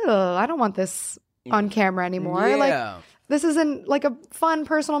like, oh, I don't want this on camera anymore. Yeah. Like this isn't like a fun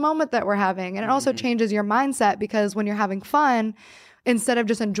personal moment that we're having. And it also changes your mindset because when you're having fun, instead of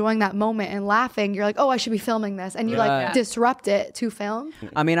just enjoying that moment and laughing, you're like, oh, I should be filming this. And you like disrupt it to film.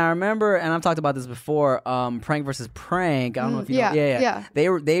 I mean, I remember, and I've talked about this before, Prank versus Prank. I don't know if you know. Yeah.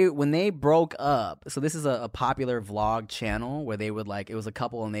 They when they broke up, so this is a popular vlog channel where they would like, it was a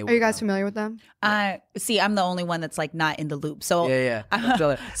couple and they would. Are you guys familiar with them? See, I'm the only one that's like not in the loop. So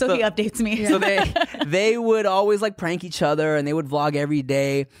so he updates me. So they would always like prank each other and they would vlog every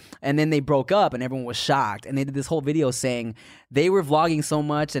day. And then they broke up and everyone was shocked. And they did this whole video saying they were vlogging so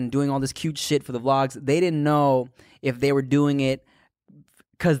much and doing all this cute shit for the vlogs. They didn't know if they were doing it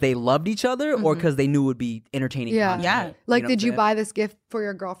because they loved each other or because they knew it would be entertaining content. Yeah. Like, you know did you buy this gift for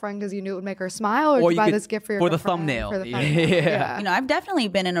your girlfriend because you knew it would make her smile, or did you buy this gift for your girlfriend? The thumbnail. For the thumbnail. Yeah. You know, I've definitely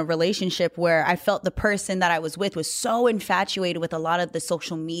been in a relationship where I felt the person that I was with was so infatuated with a lot of the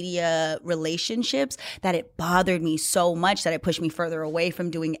social media relationships that it bothered me so much that it pushed me further away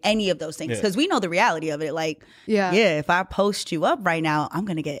from doing any of those things. Because we know the reality of it. Like, if I post you up right now, I'm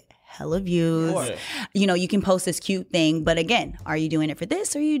going to get hella views. You know, you can post this cute thing, but again, are you doing it for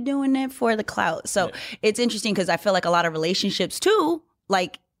this or are you doing it for the clout? So it's interesting because I feel like a lot of relationships too,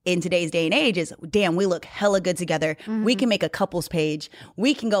 like in today's day and age, is damn, we look hella good together. We can make a couples page.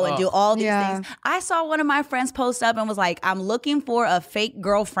 We can go and do all these things. I saw one of my friends post up and was like, I'm looking for a fake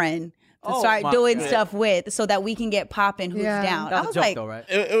girlfriend to start doing stuff with so that we can get popping who's down. That was a joke, like, though, right?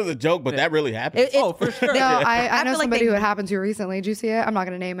 It was a joke, but that really happened. For sure. No, I know feel like somebody who it happened to recently. Did you see it? I'm not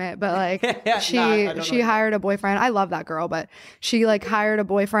going to name it, but like she hired a boyfriend. I love that girl, but she like hired a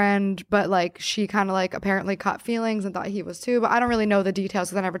boyfriend, but like she kind of like apparently caught feelings and thought he was too. But I don't really know the details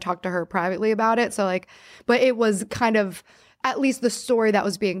because I never talked to her privately about it. So like, but it was kind of, at least the story that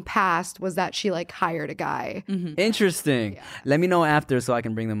was being passed was that she like hired a guy. Interesting. Let me know after so I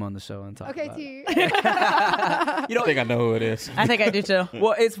can bring them on the show and talk about T. it. You don't think I know who it is? I think I do too.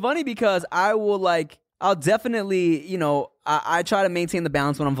 Well, it's funny because I'll definitely, you know, I try to maintain the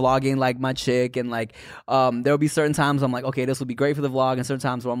balance when I'm vlogging, like my chick, and like there'll be certain times I'm like, okay, this will be great for the vlog, and certain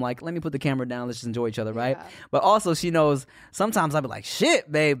times where I'm like, let me put the camera down, let's just enjoy each other, right? But also she knows sometimes I'll be like,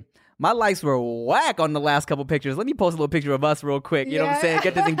 shit, babe, my likes were whack on the last couple pictures. Let me post a little picture of us real quick. You know what I'm saying?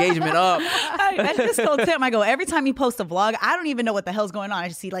 Get this engagement up. I just told Tim, I go, every time you post a vlog, I don't even know what the hell's going on. I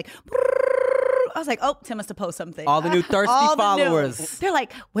just see like, I was like, oh, Tim has to post something. All the new thirsty followers. They're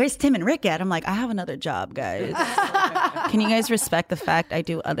like, where's Tim and Rick at? I'm like, I have another job, guys. Can you guys respect the fact I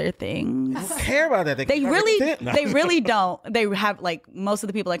do other things? I don't care about that. They really don't. They have like most of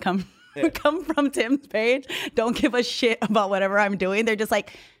the people that come from Tim's page don't give a shit about whatever I'm doing. They're just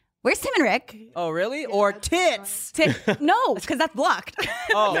like, Where's Tim and Rick? Oh, really? Or tits? No, because that's blocked.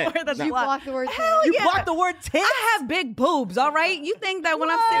 Oh, that's You blocked the word Hell you yeah. blocked the word tits? I have big boobs, all right? You think that when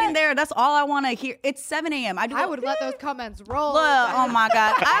I'm sitting there, that's all I want to hear? It's 7 a.m. I would let those comments roll. Look, oh my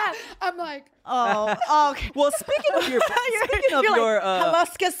God. I'm like, Okay. Well, speaking of your,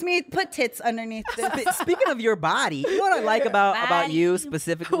 Haluska Smith, put tits underneath this. speaking of your body, you know what I like about you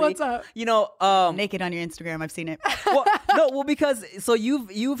specifically? What's up? You know, Naked on your Instagram, I've seen it. because so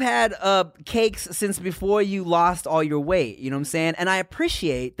you've had cakes since before you lost all your weight. You know what I'm saying? And I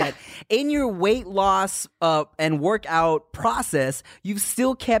appreciate that in your weight loss and workout process, you've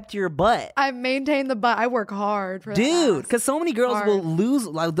still kept your butt. I've maintained the butt. I work hard for that. Dude, because so many girls Hard. will lose,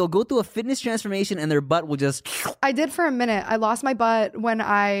 like they'll go through a fitness transformation and their butt will just. I did for a minute. I lost my butt when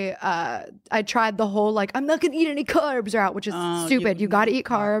I tried the whole like I'm not gonna eat any carbs route, which is stupid. You got to eat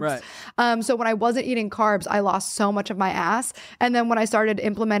carbs. Right. So when I wasn't eating carbs, I lost so much of my ass. And then when I started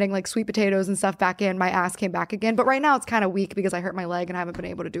implementing like sweet potatoes and stuff back in, my ass came back again. But right now it's kind of weak because I hurt my leg and I haven't been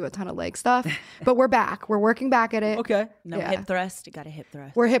able to do a ton of leg stuff. But we're back. We're working back at it. Okay. No Yeah. hip thrust. You got a hip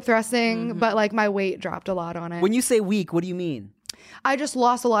thrust. We're hip thrusting, but like my weight dropped a lot on it. When you say weak, what do you mean? I just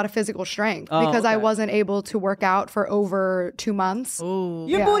lost a lot of physical strength because I wasn't able to work out for over 2 months. Ooh.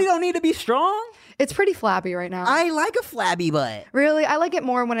 Your booty don't need to be strong. It's pretty flabby right now. I like a flabby butt. Really, I like it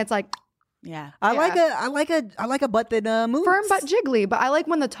more when it's like Yeah. I like a butt that moves. firm but jiggly. But I like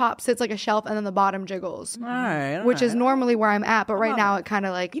when the top sits like a shelf and then the bottom jiggles, All right. which is normally where I'm at. But right now it kind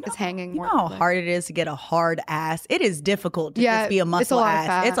of like is hanging. You more know how like- hard it is to get a hard ass? It is difficult to Yeah, just be a it's a muscle lot of ass.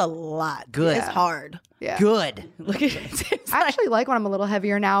 fat. It's a lot. Good. It's hard. Yeah. Good. Look at it. It's I actually like when I'm a little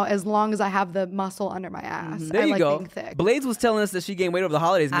heavier now, as long as I have the muscle under my ass. There I you like go. being thick. Blades was telling us that she gained weight over the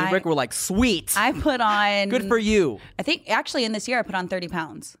holidays. Me and I- Rick were like, sweet. I put on. Good for you. I think actually in this year I put on 30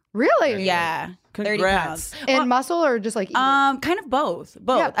 pounds. Really? Yeah. 30 Congrats. pounds. In muscle or just like eating? Kind of both.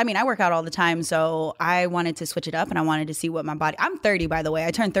 Yeah. I mean, I work out all the time, so I wanted to switch it up and I wanted to see what my body. I'm 30, by the way.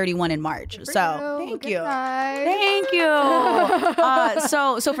 I turned 31 in March. So thank you. Thank you.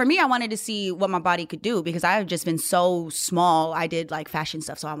 So for me, I wanted to see what my body could do because I've just been so small. I did like fashion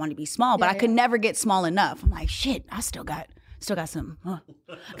stuff, so I wanted to be small, but I could never get small enough. I'm like, shit, I still got some.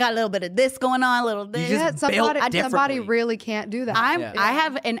 Got a little bit of this going on, a little this. just Yeah, somebody differently. really can't do that. I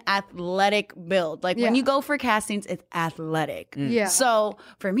have an athletic build. Like when Yeah. you go for castings, it's athletic. Yeah. So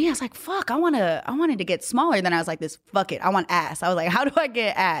for me, I was like, fuck, I wanted to get smaller. Then I was like, fuck it, I want ass. I was like, how do I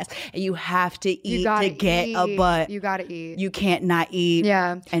get ass? And you have to eat You gotta to get eat. a butt. You gotta eat. You can't not eat.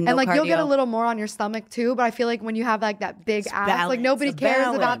 Yeah. And, And no like you'll get a cardio. little more on your stomach too, but I feel like when you have like that big ass, balance. like nobody It's cares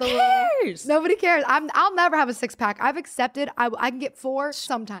balance. about the Who little. cares? Nobody cares. I'll never have a 6-pack. I've accepted I can get 4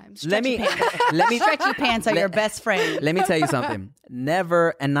 sometimes. let me Stretchy pants are your best friend. let me tell you something.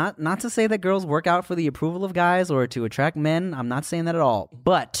 Never, and not to say that girls work out for the approval of guys or to attract men. I'm not saying that at all.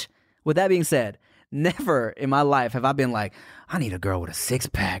 But with that being said, never in my life have I been like, I need a girl with a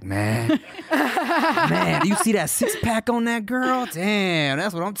 6-pack, man. Man, do you see that 6-pack on that girl? Damn,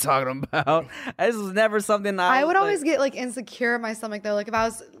 that's what I'm talking about. This was never something I was would like- always get like insecure in my stomach though. Like if I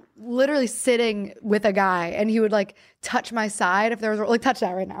was literally sitting with a guy and he would like touch my side, if there was like touch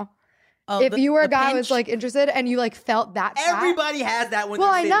that right now. If you were a guy who was like interested and you like felt that fat- Everybody has that when well,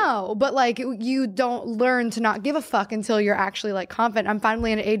 they're I sitting. know, but like you don't learn to not give a fuck until you're actually like confident. I'm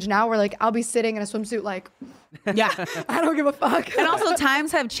finally in an age now where like I'll be sitting in a swimsuit like Yeah. I don't give a fuck. And also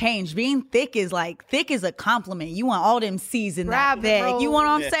times have changed. Being thick is a compliment. You want all them C's in that Grab, thick. bro. You know what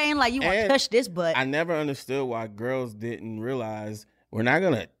I'm saying? Like you want to And touch this butt. I never understood why girls didn't realize we're not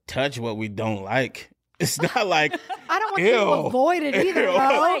gonna touch what we don't like. It's not like I don't want you to ew. avoid it either, Ew.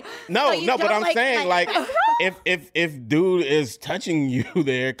 bro. No, So you but don't I'm like- saying like if dude is touching you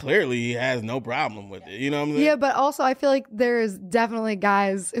there, clearly he has no problem with it. You know what I'm saying? Yeah, but also I feel like there's definitely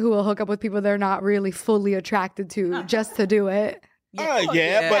guys who will hook up with people they're not really fully attracted to just to do it.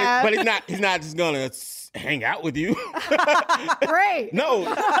 Yeah. But he's not just gonna hang out with you. Great. No,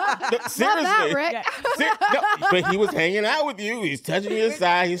 seriously. Love that, Rick. No, but he was hanging out with you. He's touching your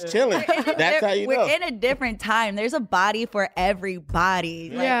side. He's chilling. That's how you know. We're in a different time. There's a body for everybody.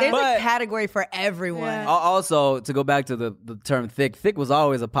 Like, Yeah. there's But- a category for everyone. Yeah. Also, to go back to the term thick, thick was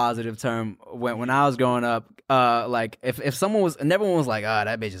always a positive term when I was growing up. Like if someone was, and everyone was like, "Ah,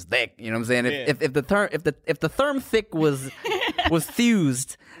 that bitch is thick," you know what I'm saying? If the term thick was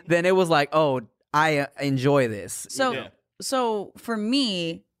fused, then it was like, "Oh, I enjoy this." So for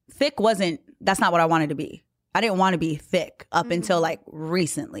me, thick that's not what I wanted to be. I didn't want to be thick up until like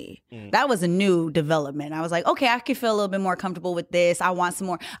recently. That was a new development. I was like, okay, I could feel a little bit more comfortable with this. I want some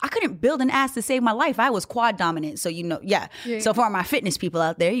more. I couldn't build an ass to save my life. I was quad dominant. So, yeah. So for my fitness people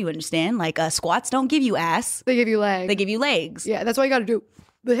out there, you understand, like squats don't give you ass. They give you legs. They give you legs. Yeah, that's what you got to do.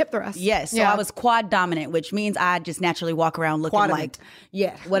 The hip thrust. Yes. So I was quad dominant, which means I just naturally walk around looking like,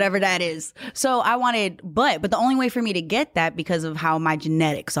 whatever that is. So I wanted but the only way for me to get that, because of how my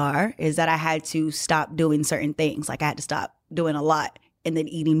genetics are, is that I had to stop doing certain things. Like I had to stop doing a lot and then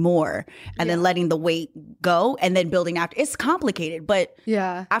eating more and then letting the weight go and then building after. It's complicated, but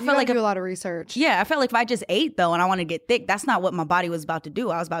I felt like do a lot of research. Yeah. I felt like if I just ate though and I wanted to get thick, that's not what my body was about to do.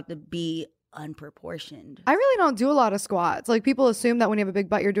 I was about to be unproportioned. I really don't do a lot of squats. Like people assume that when you have a big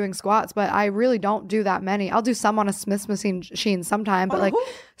butt you're doing squats, but I really don't do that many. I'll do some on a Smith's machine sometime, but like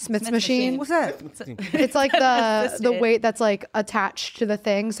Smith's machine. What's that? It's like the weight that's like attached to the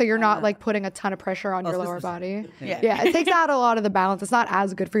thing, so you're not like putting a ton of pressure on your lower body. Yeah, it takes out a lot of the balance. It's not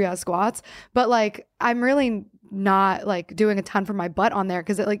as good for you as squats, but like I'm really not like doing a ton for my butt on there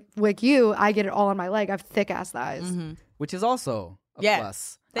because like you, I get it all on my leg. I have thick ass thighs, which is also a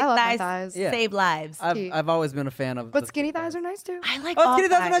plus. Thick I love my thighs, thighs. save lives. I've always been a fan of. But skinny thighs are nice too. I like skinny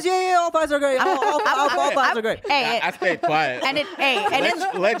thighs are nice. Yeah, all thighs are great. All thighs are great. Hey, I stayed quiet.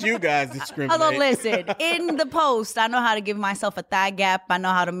 Let you guys discriminate. Although, listen, in the post, I know how to give myself a thigh gap. I know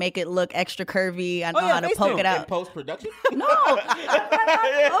how to make it look extra curvy. I know how to poke it out. In post-production? No.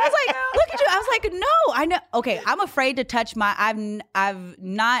 I was like, look at you. I was like, no. I know. Okay, I'm afraid to touch I've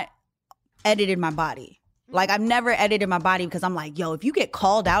not edited my body. Like, I've never edited my body because I'm like, yo, if you get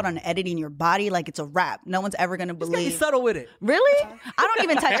called out on editing your body, like, it's a wrap. No one's ever going to believe. Just be subtle with it. Really? I don't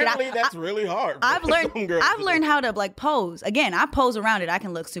even touch Apparently, it. that's really hard. I've learned how to, like, pose. Again, I pose around it. I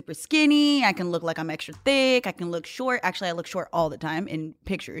can look super skinny. I can look like I'm extra thick. I can look short. Actually, I look short all the time in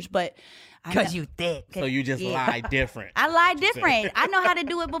pictures, but... Because you thick. So you just lie different. I lie different. I know how to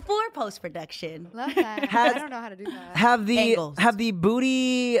do it before post-production. Love that. I don't know how to do that. Have the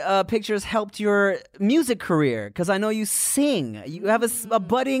booty pictures helped your music career? Because I know you sing. You have a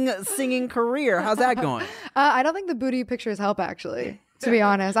budding singing career. How's that going? I don't think the booty pictures help, actually. To be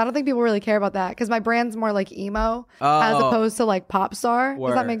honest, I don't think people really care about that because my brand's more like emo as opposed to like pop star.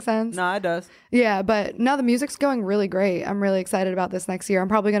 Does that make sense? No, it does. Yeah, but no, the music's going really great. I'm really excited about this next year. I'm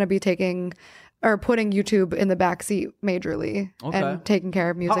probably going to be putting YouTube in the backseat majorly and taking care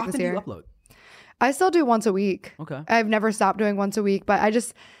of music this year. How often do you upload? I still do once a week. Okay. I've never stopped doing once a week, but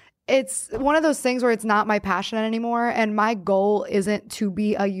it's one of those things where it's not my passion anymore. And my goal isn't to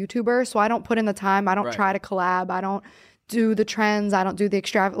be a YouTuber. So I don't put in the time. I don't try to collab. I don't do the trends. I don't do the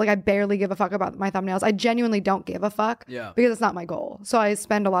extravagant. Like I barely give a fuck about my thumbnails. I genuinely don't give a fuck because it's not my goal. So I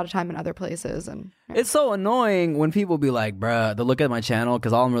spend a lot of time in other places. And it's so annoying when people be like, bruh, they'll look at my channel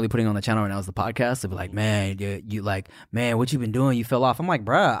because all I'm really putting on the channel right now is the podcast. They'll be like, man, you like, man, what you been doing? You fell off. I'm like,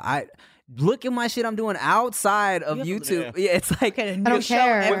 bruh, I look at my shit I'm doing outside of YouTube. Yeah, it's like a new show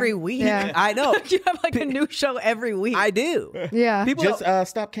every week. Yeah. I know. You have like a new show every week. I do. Yeah. People just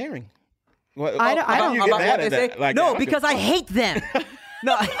stop caring. I don't you get mad at that? Like, no, because I hate them.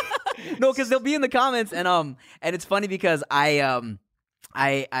 No, because they'll be in the comments and it's funny because I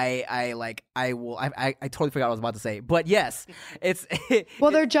totally forgot what I was about to say, but yes, it's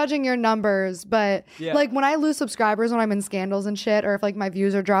well, they're judging your numbers, but like when I lose subscribers when I'm in scandals and shit, or if like my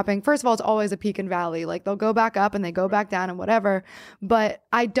views are dropping, first of all, it's always a peak and valley. Like they'll go back up and they go back down and whatever, but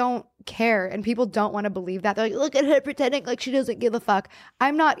I don't care, and people don't want to believe that. They're like, look at her pretending like she doesn't give a fuck.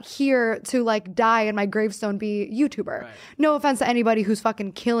 I'm not here to like die and my gravestone be YouTuber. No offense to anybody who's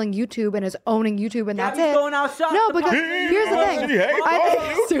fucking killing YouTube and is owning YouTube and that's it. No, because here's the thing.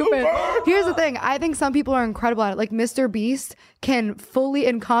 Here's the thing. I think some people are incredible at it. Like Mr. Beast can fully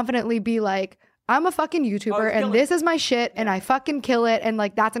and confidently be like, I'm a fucking YouTuber and this is my shit and I fucking kill it. And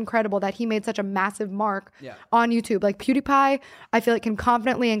like, that's incredible that he made such a massive mark on YouTube. Like PewDiePie, I feel like can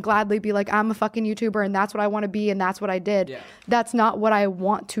confidently and gladly be like, I'm a fucking YouTuber and that's what I want to be and that's what I did. Yeah. That's not what I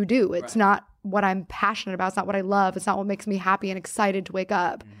want to do. It's not what I'm passionate about. It's not what I love. It's not what makes me happy and excited to wake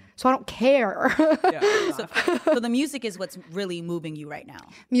up. So I don't care. So the music is what's really moving you right now.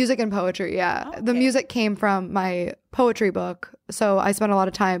 Music and poetry, yeah. Oh, okay. The music came from my poetry book. So I spent a lot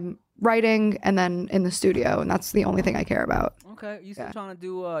of time writing and then in the studio, and that's the only thing I care about. Okay, you still trying to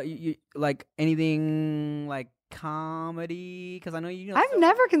do you like anything like comedy? Because I know you know. I've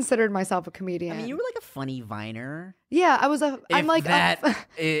never considered myself a comedian. I mean, you were like a funny Viner. Yeah, I was I'm like that.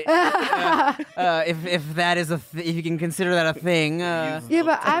 If that is if you can consider that a thing. Yeah,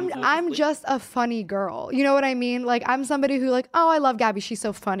 but I'm just a funny girl. You know what I mean? Like I'm somebody who like, oh, I love Gabbie. She's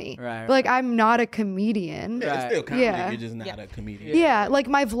so funny. Right. But, like I'm not a comedian. Yeah, it's still comedy. You're just not a comedian. Yeah, like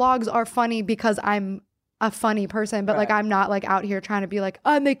my vlogs are funny because I'm a funny person, but like I'm not like out here trying to be like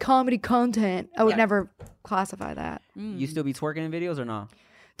I make comedy content. I would never classify that. You still be twerking in videos or not?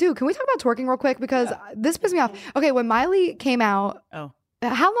 Dude, can we talk about twerking real quick? Because this pisses me off. Okay, when Miley came out,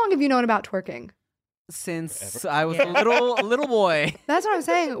 how long have you known about twerking? since I was a little boy. That's what I'm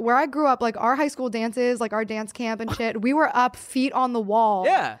saying. Where I grew up, like our high school dances, like our dance camp and shit, we were up feet on the wall.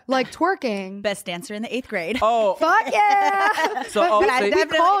 Yeah. Like twerking. Best dancer in the 8th grade. Oh. Fuck yeah. We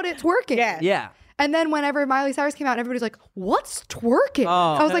called it twerking. Yeah. And then whenever Miley Cyrus came out, everybody's like, what's twerking?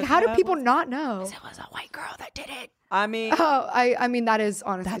 I was like, how do people not know? It was a white girl that did it. I mean, I mean, that is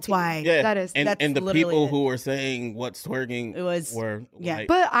honestly. That's why. Yeah. That is. And the people who were saying what's twerking were white.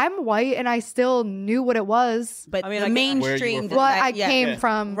 But I'm white and I still knew what it was. But I mean, the mainstream. Well, I came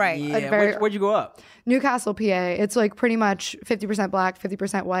from where'd you grow up? Newcastle, PA. It's like pretty much 50% black,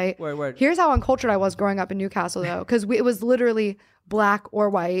 50% white. Word. Here's how uncultured I was growing up in Newcastle, though, because it was literally black or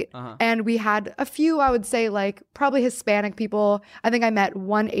white. And we had a few, I would say, like probably Hispanic people. I think I met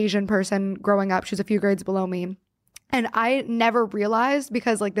one Asian person growing up. She was a few grades below me. And I never realized,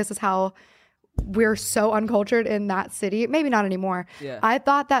 because like this is how we're so uncultured in that city. Maybe not anymore. Yeah. I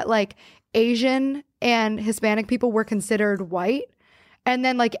thought that like Asian and Hispanic people were considered white. And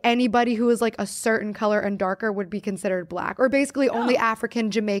then like anybody who was like a certain color and darker would be considered black. Or basically only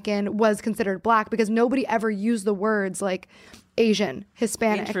African Jamaican was considered black, because nobody ever used the words like Asian,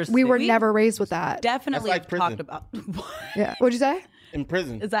 Hispanic. We were never raised with that. Definitely like talked about. Yeah. What'd you say? In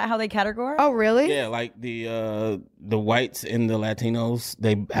prison. Is that how they categorize? Oh, really? Yeah, like the whites and the Latinos,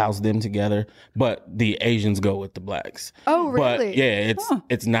 they house them together, but the Asians go with the blacks. Oh, really? But yeah,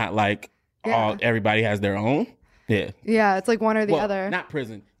 it's not like everybody has their own. Yeah. Yeah, it's like one or the other. Not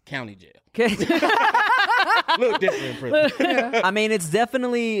prison, county jail. A little different in prison. I mean, it's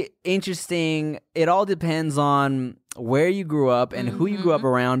definitely interesting. It all depends on where you grew up and who you grew up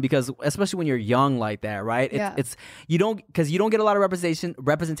around, because especially when you're young like that, right? It's you don't get a lot of representation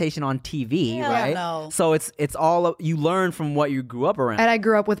on TV, right? No. So it's all you learn from what you grew up around. And I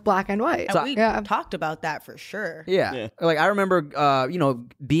grew up with black and white. And we talked about that for sure. Yeah. Like I remember,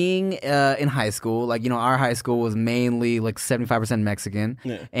 being in high school. Like our high school was mainly like 75% Mexican,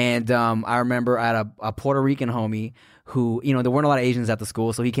 and I remember I had a Puerto Rican homie who, there weren't a lot of Asians at the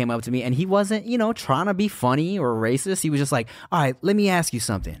school, so he came up to me and he wasn't, trying to be funny or racist. He was just like, all right, let me ask you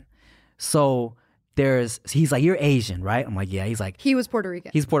something. So he's like, you're Asian, right? I'm like, yeah. He's like, he was Puerto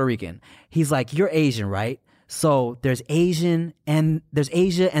Rican. He's Puerto Rican. He's like, you're Asian, right? So there's Asian and there's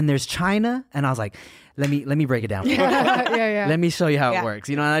Asia and there's China. And I was like, let me break it down. Yeah. Let me show you how it works.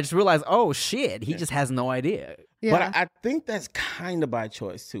 And I just realized, oh shit, he just has no idea. Yeah. But I think that's kind of by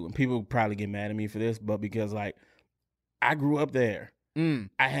choice too. And people probably get mad at me for this, but because like, I grew up there.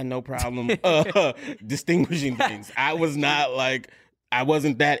 I had no problem distinguishing things. I wasn't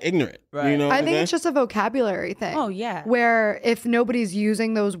that ignorant. Right. I think it's just a vocabulary thing. Oh, yeah. Where if nobody's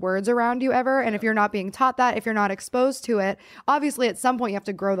using those words around you ever, and if you're not being taught that, if you're not exposed to it, obviously at some point you have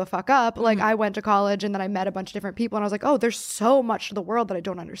to grow the fuck up. Like I went to college and then I met a bunch of different people and I was like, oh, there's so much to the world that I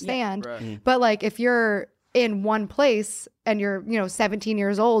don't understand. Yeah, right. But like if you're in one place and you're, 17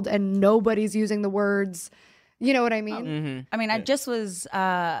 years old and nobody's using the words, you know what I mean? I mean, I just was,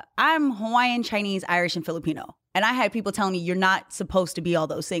 I'm Hawaiian, Chinese, Irish, and Filipino. And I had people telling me, you're not supposed to be all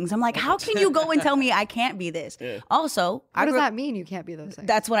those things. I'm like, how can you go and tell me I can't be this? Yeah. Also, what does that mean, you can't be those things?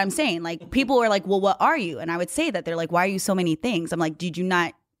 That's what I'm saying. Like, people were like, well, what are you? And I would say that. They're like, why are you so many things? I'm like, did you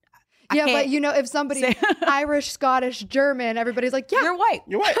not? Yeah, but if somebody's Irish, Scottish, German, everybody's like, yeah. You're white.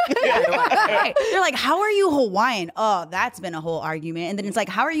 You're white. Right. They're like, how are you Hawaiian? Oh, that's been a whole argument. And then it's like,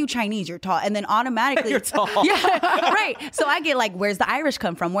 how are you Chinese? You're tall. And then automatically. You're tall. Yeah, right. So I get like, where's the Irish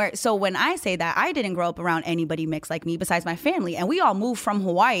come from? So when I say that, I didn't grow up around anybody mixed like me besides my family. And we all moved from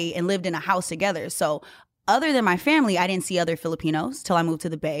Hawaii and lived in a house together. So other than my family, I didn't see other Filipinos till I moved to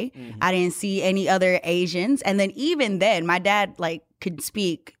the Bay. I didn't see any other Asians. And then even then, my dad could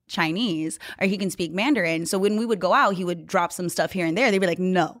speak Chinese or he can speak Mandarin. So when we would go out, he would drop some stuff here and there. They'd be like,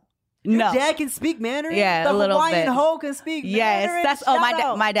 no. Your dad can speak Mandarin? Yeah, the a little Hawaiian bit. hoe can speak Mandarin? Yes, that's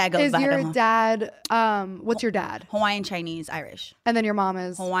my dad goes Is by your them. dad what's your dad? Hawaiian, Chinese, Irish. And then your mom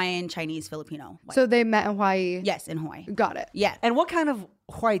is Hawaiian, Chinese, Filipino. White. So they met in Hawaii? Yes, in Hawaii. Got it. Yeah. And what kind of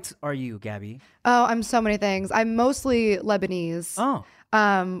white are you, Gabbie? Oh, I'm so many things. I'm mostly Lebanese. Oh.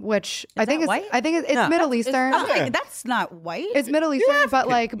 Which I think it's Middle Eastern. I was like, that's not white. It's Middle Eastern, but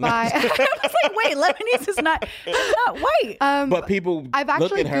like by I was like, wait, Lebanese is not white. But people I've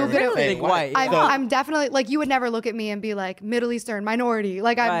actually look at her Googled and think white. I'm definitely like, you would never look at me and be like Middle Eastern minority,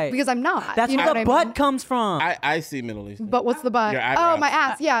 like because I'm not. That's where the butt comes from. I see Middle Eastern. But what's the butt? Your eyebrows. Oh, my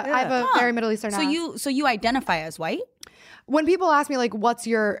ass. Yeah, I have a very Middle Eastern ass. So you identify as white? when people ask me like, what's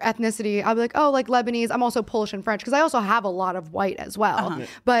your ethnicity? I'll be like, oh, like Lebanese. I'm also Polish and French because I also have a lot of white as well.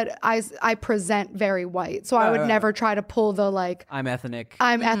 But I present very white. So I would never try to pull the like, I'm ethnic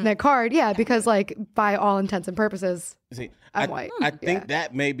card. Yeah. Because like by all intents and purposes, I'm white. I think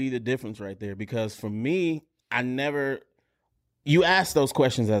that may be the difference right there, because for me, you ask those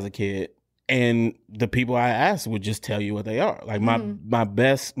questions as a kid, and the people I asked would just tell you what they are. Like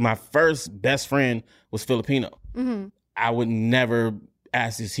my first best friend was Filipino. I would never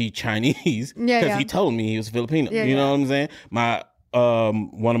ask, is he Chinese? Because he told me he was Filipino. You know what I'm saying? My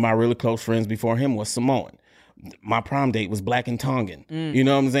one of my really close friends before him was Samoan. My prom date was Black and Tongan. You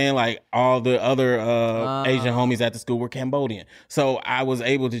know what I'm saying? Like all the other Asian homies at the school were Cambodian. So I was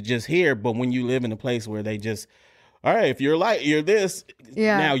able to just hear, but when you live in a place where they just, all right, if you're light, you're this.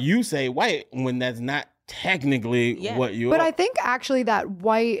 Now you say white when that's not technically what you are. But I think actually that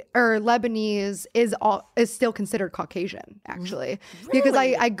white or Lebanese is still considered Caucasian, actually. Really? Because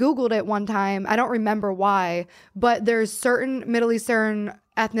I Googled it one time. I don't remember why, but there's certain Middle Eastern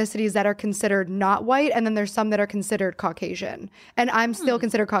ethnicities that are considered not white, and then there's some that are considered Caucasian. And I'm still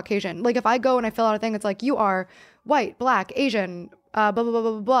considered Caucasian. Like if I go and I fill out a thing, it's like, you are white, black, Asian, blah, blah, blah,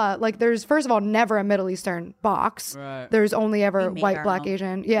 blah, blah. Like there's, first of all, never a Middle Eastern box. Right. There's only ever white, black,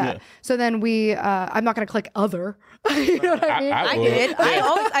 Asian. Yeah. So then I'm not going to click other. You know what I mean? I did.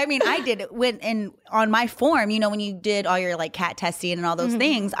 I did it when on my form, you know, when you did all your like cat testing and all those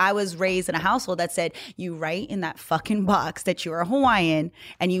things, I was raised in a household that said you write in that fucking box that you're a Hawaiian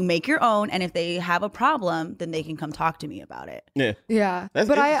and you make your own. And if they have a problem, then they can come talk to me about it. Yeah. Yeah.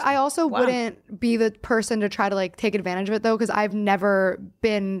 But I also wouldn't be the person to try to like take advantage of it though, because I've never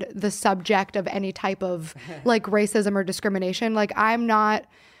been the subject of any type of like racism or discrimination. Like I'm not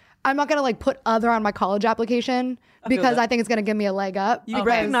gonna like put other on my college appliation because I think it's gonna give me a leg up. You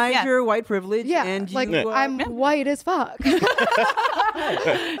recognize your white privilege, and I'm white as fuck.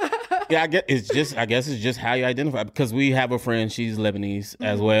 I guess it's just how you identify. Because we have a friend, she's Lebanese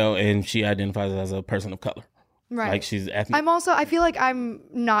as well, and she identifies as a person of color. Right. Like she's ethnic. I feel like I'm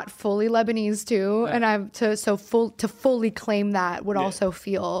not fully Lebanese too, and to fully claim that would also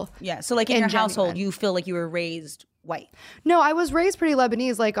feel So like in your household, you feel like you were raised white? No, I was raised pretty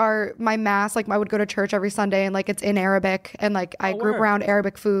Lebanese. Like my mass, like I would go to church every Sunday, and like it's in Arabic, and like I grew up around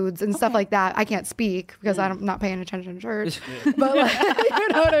Arabic foods and stuff like that. I can't speak because I'm not paying attention to church, but like, you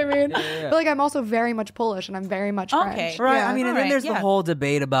know what I mean. But like I'm also very much Polish, and I'm very much French. Right. Yeah. I mean, and then there's the whole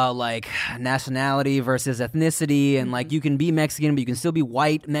debate about like nationality versus ethnicity, and like you can be Mexican, but you can still be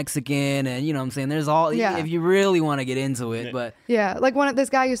white Mexican, and you know what I'm saying. There's all if you really want to get into it, but like this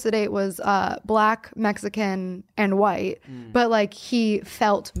guy I used to date was black, Mexican, and white, but like he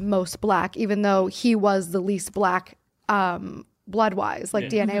felt most black, even though he was the least black blood wise, like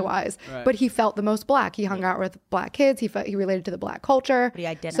DNA wise, but he felt the most black. He hung out with black kids. He related to the black culture. But he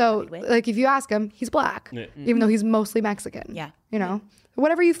identified so with. Like if you ask him, he's black, even though he's mostly Mexican. You know,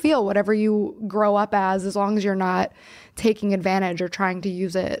 whatever you feel, whatever you grow up as long as you're not taking advantage or trying to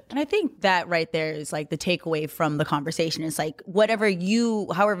use it. And I think that right there is like the takeaway from the conversation. It's like however you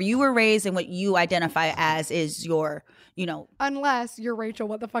were raised and what you identify as is your, you know. Unless you're Rachel,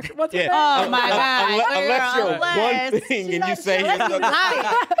 what the fuck? What's your Oh my God. Unless you're one thing and you say unless you lying.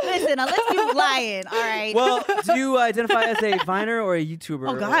 Listen, unless you lying, all right. Well, do you identify as a Viner or a YouTuber?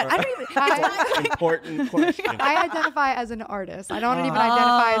 Oh God, I don't even. Important question. I identify as an artist. I don't even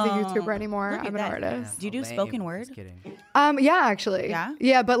identify as a YouTuber anymore. I'm an artist. Do you do spoken word? Just kidding. Yeah, actually.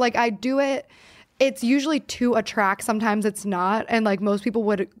 Yeah, but like I do it. It's usually to a track. Sometimes it's not. And like most people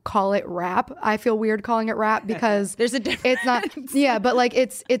would call it rap. I feel weird calling it rap because there's a difference. It's not. Yeah, but like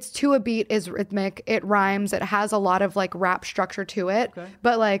it's to a beat, is rhythmic. It rhymes. It has a lot of like rap structure to it. Okay.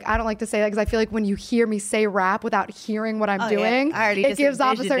 But like I don't like to say that because I feel like when you hear me say rap without hearing what I'm doing, it gives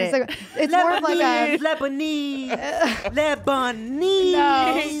off a certain. It's more of like a Lebanese.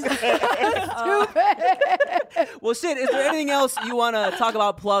 No. Stupid. Well, shit. Is there anything else you want to talk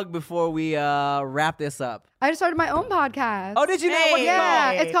about? Plug before we wrap this up. I just started my own podcast. Oh, did you know?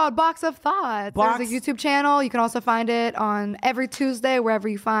 It's called Box of Thoughts. There's a YouTube channel. You can also find it on every Tuesday, wherever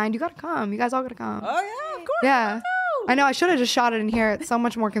you find. You gotta come. You guys all gotta come. Oh yeah, of course. Yeah. I know. I should have just shot it in here. It's so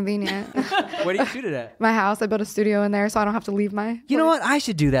much more convenient. Where do you shoot it at? My house. I built a studio in there, so I don't have to leave my. You know what? I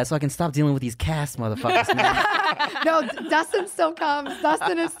should do that so I can stop dealing with these cast motherfuckers. No, Dustin still comes.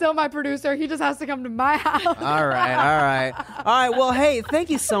 Dustin is still my producer. He just has to come to my house. All right. Well, hey,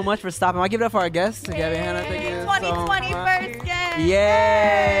 thank you so much for stopping. I give it up for our guests, Gabbie, Hanna. Thank you. 2020 first guest.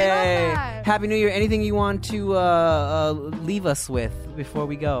 Yay! Happy New Year. Anything you want to leave us with before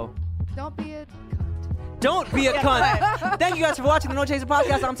we go? Don't be a. Don't be a cunt. Thank you guys for watching the No Chaser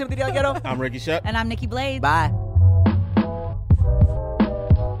Podcast. I'm Timothy Delgado. I'm Ricky Shutt. And I'm Nikki Blades. Bye.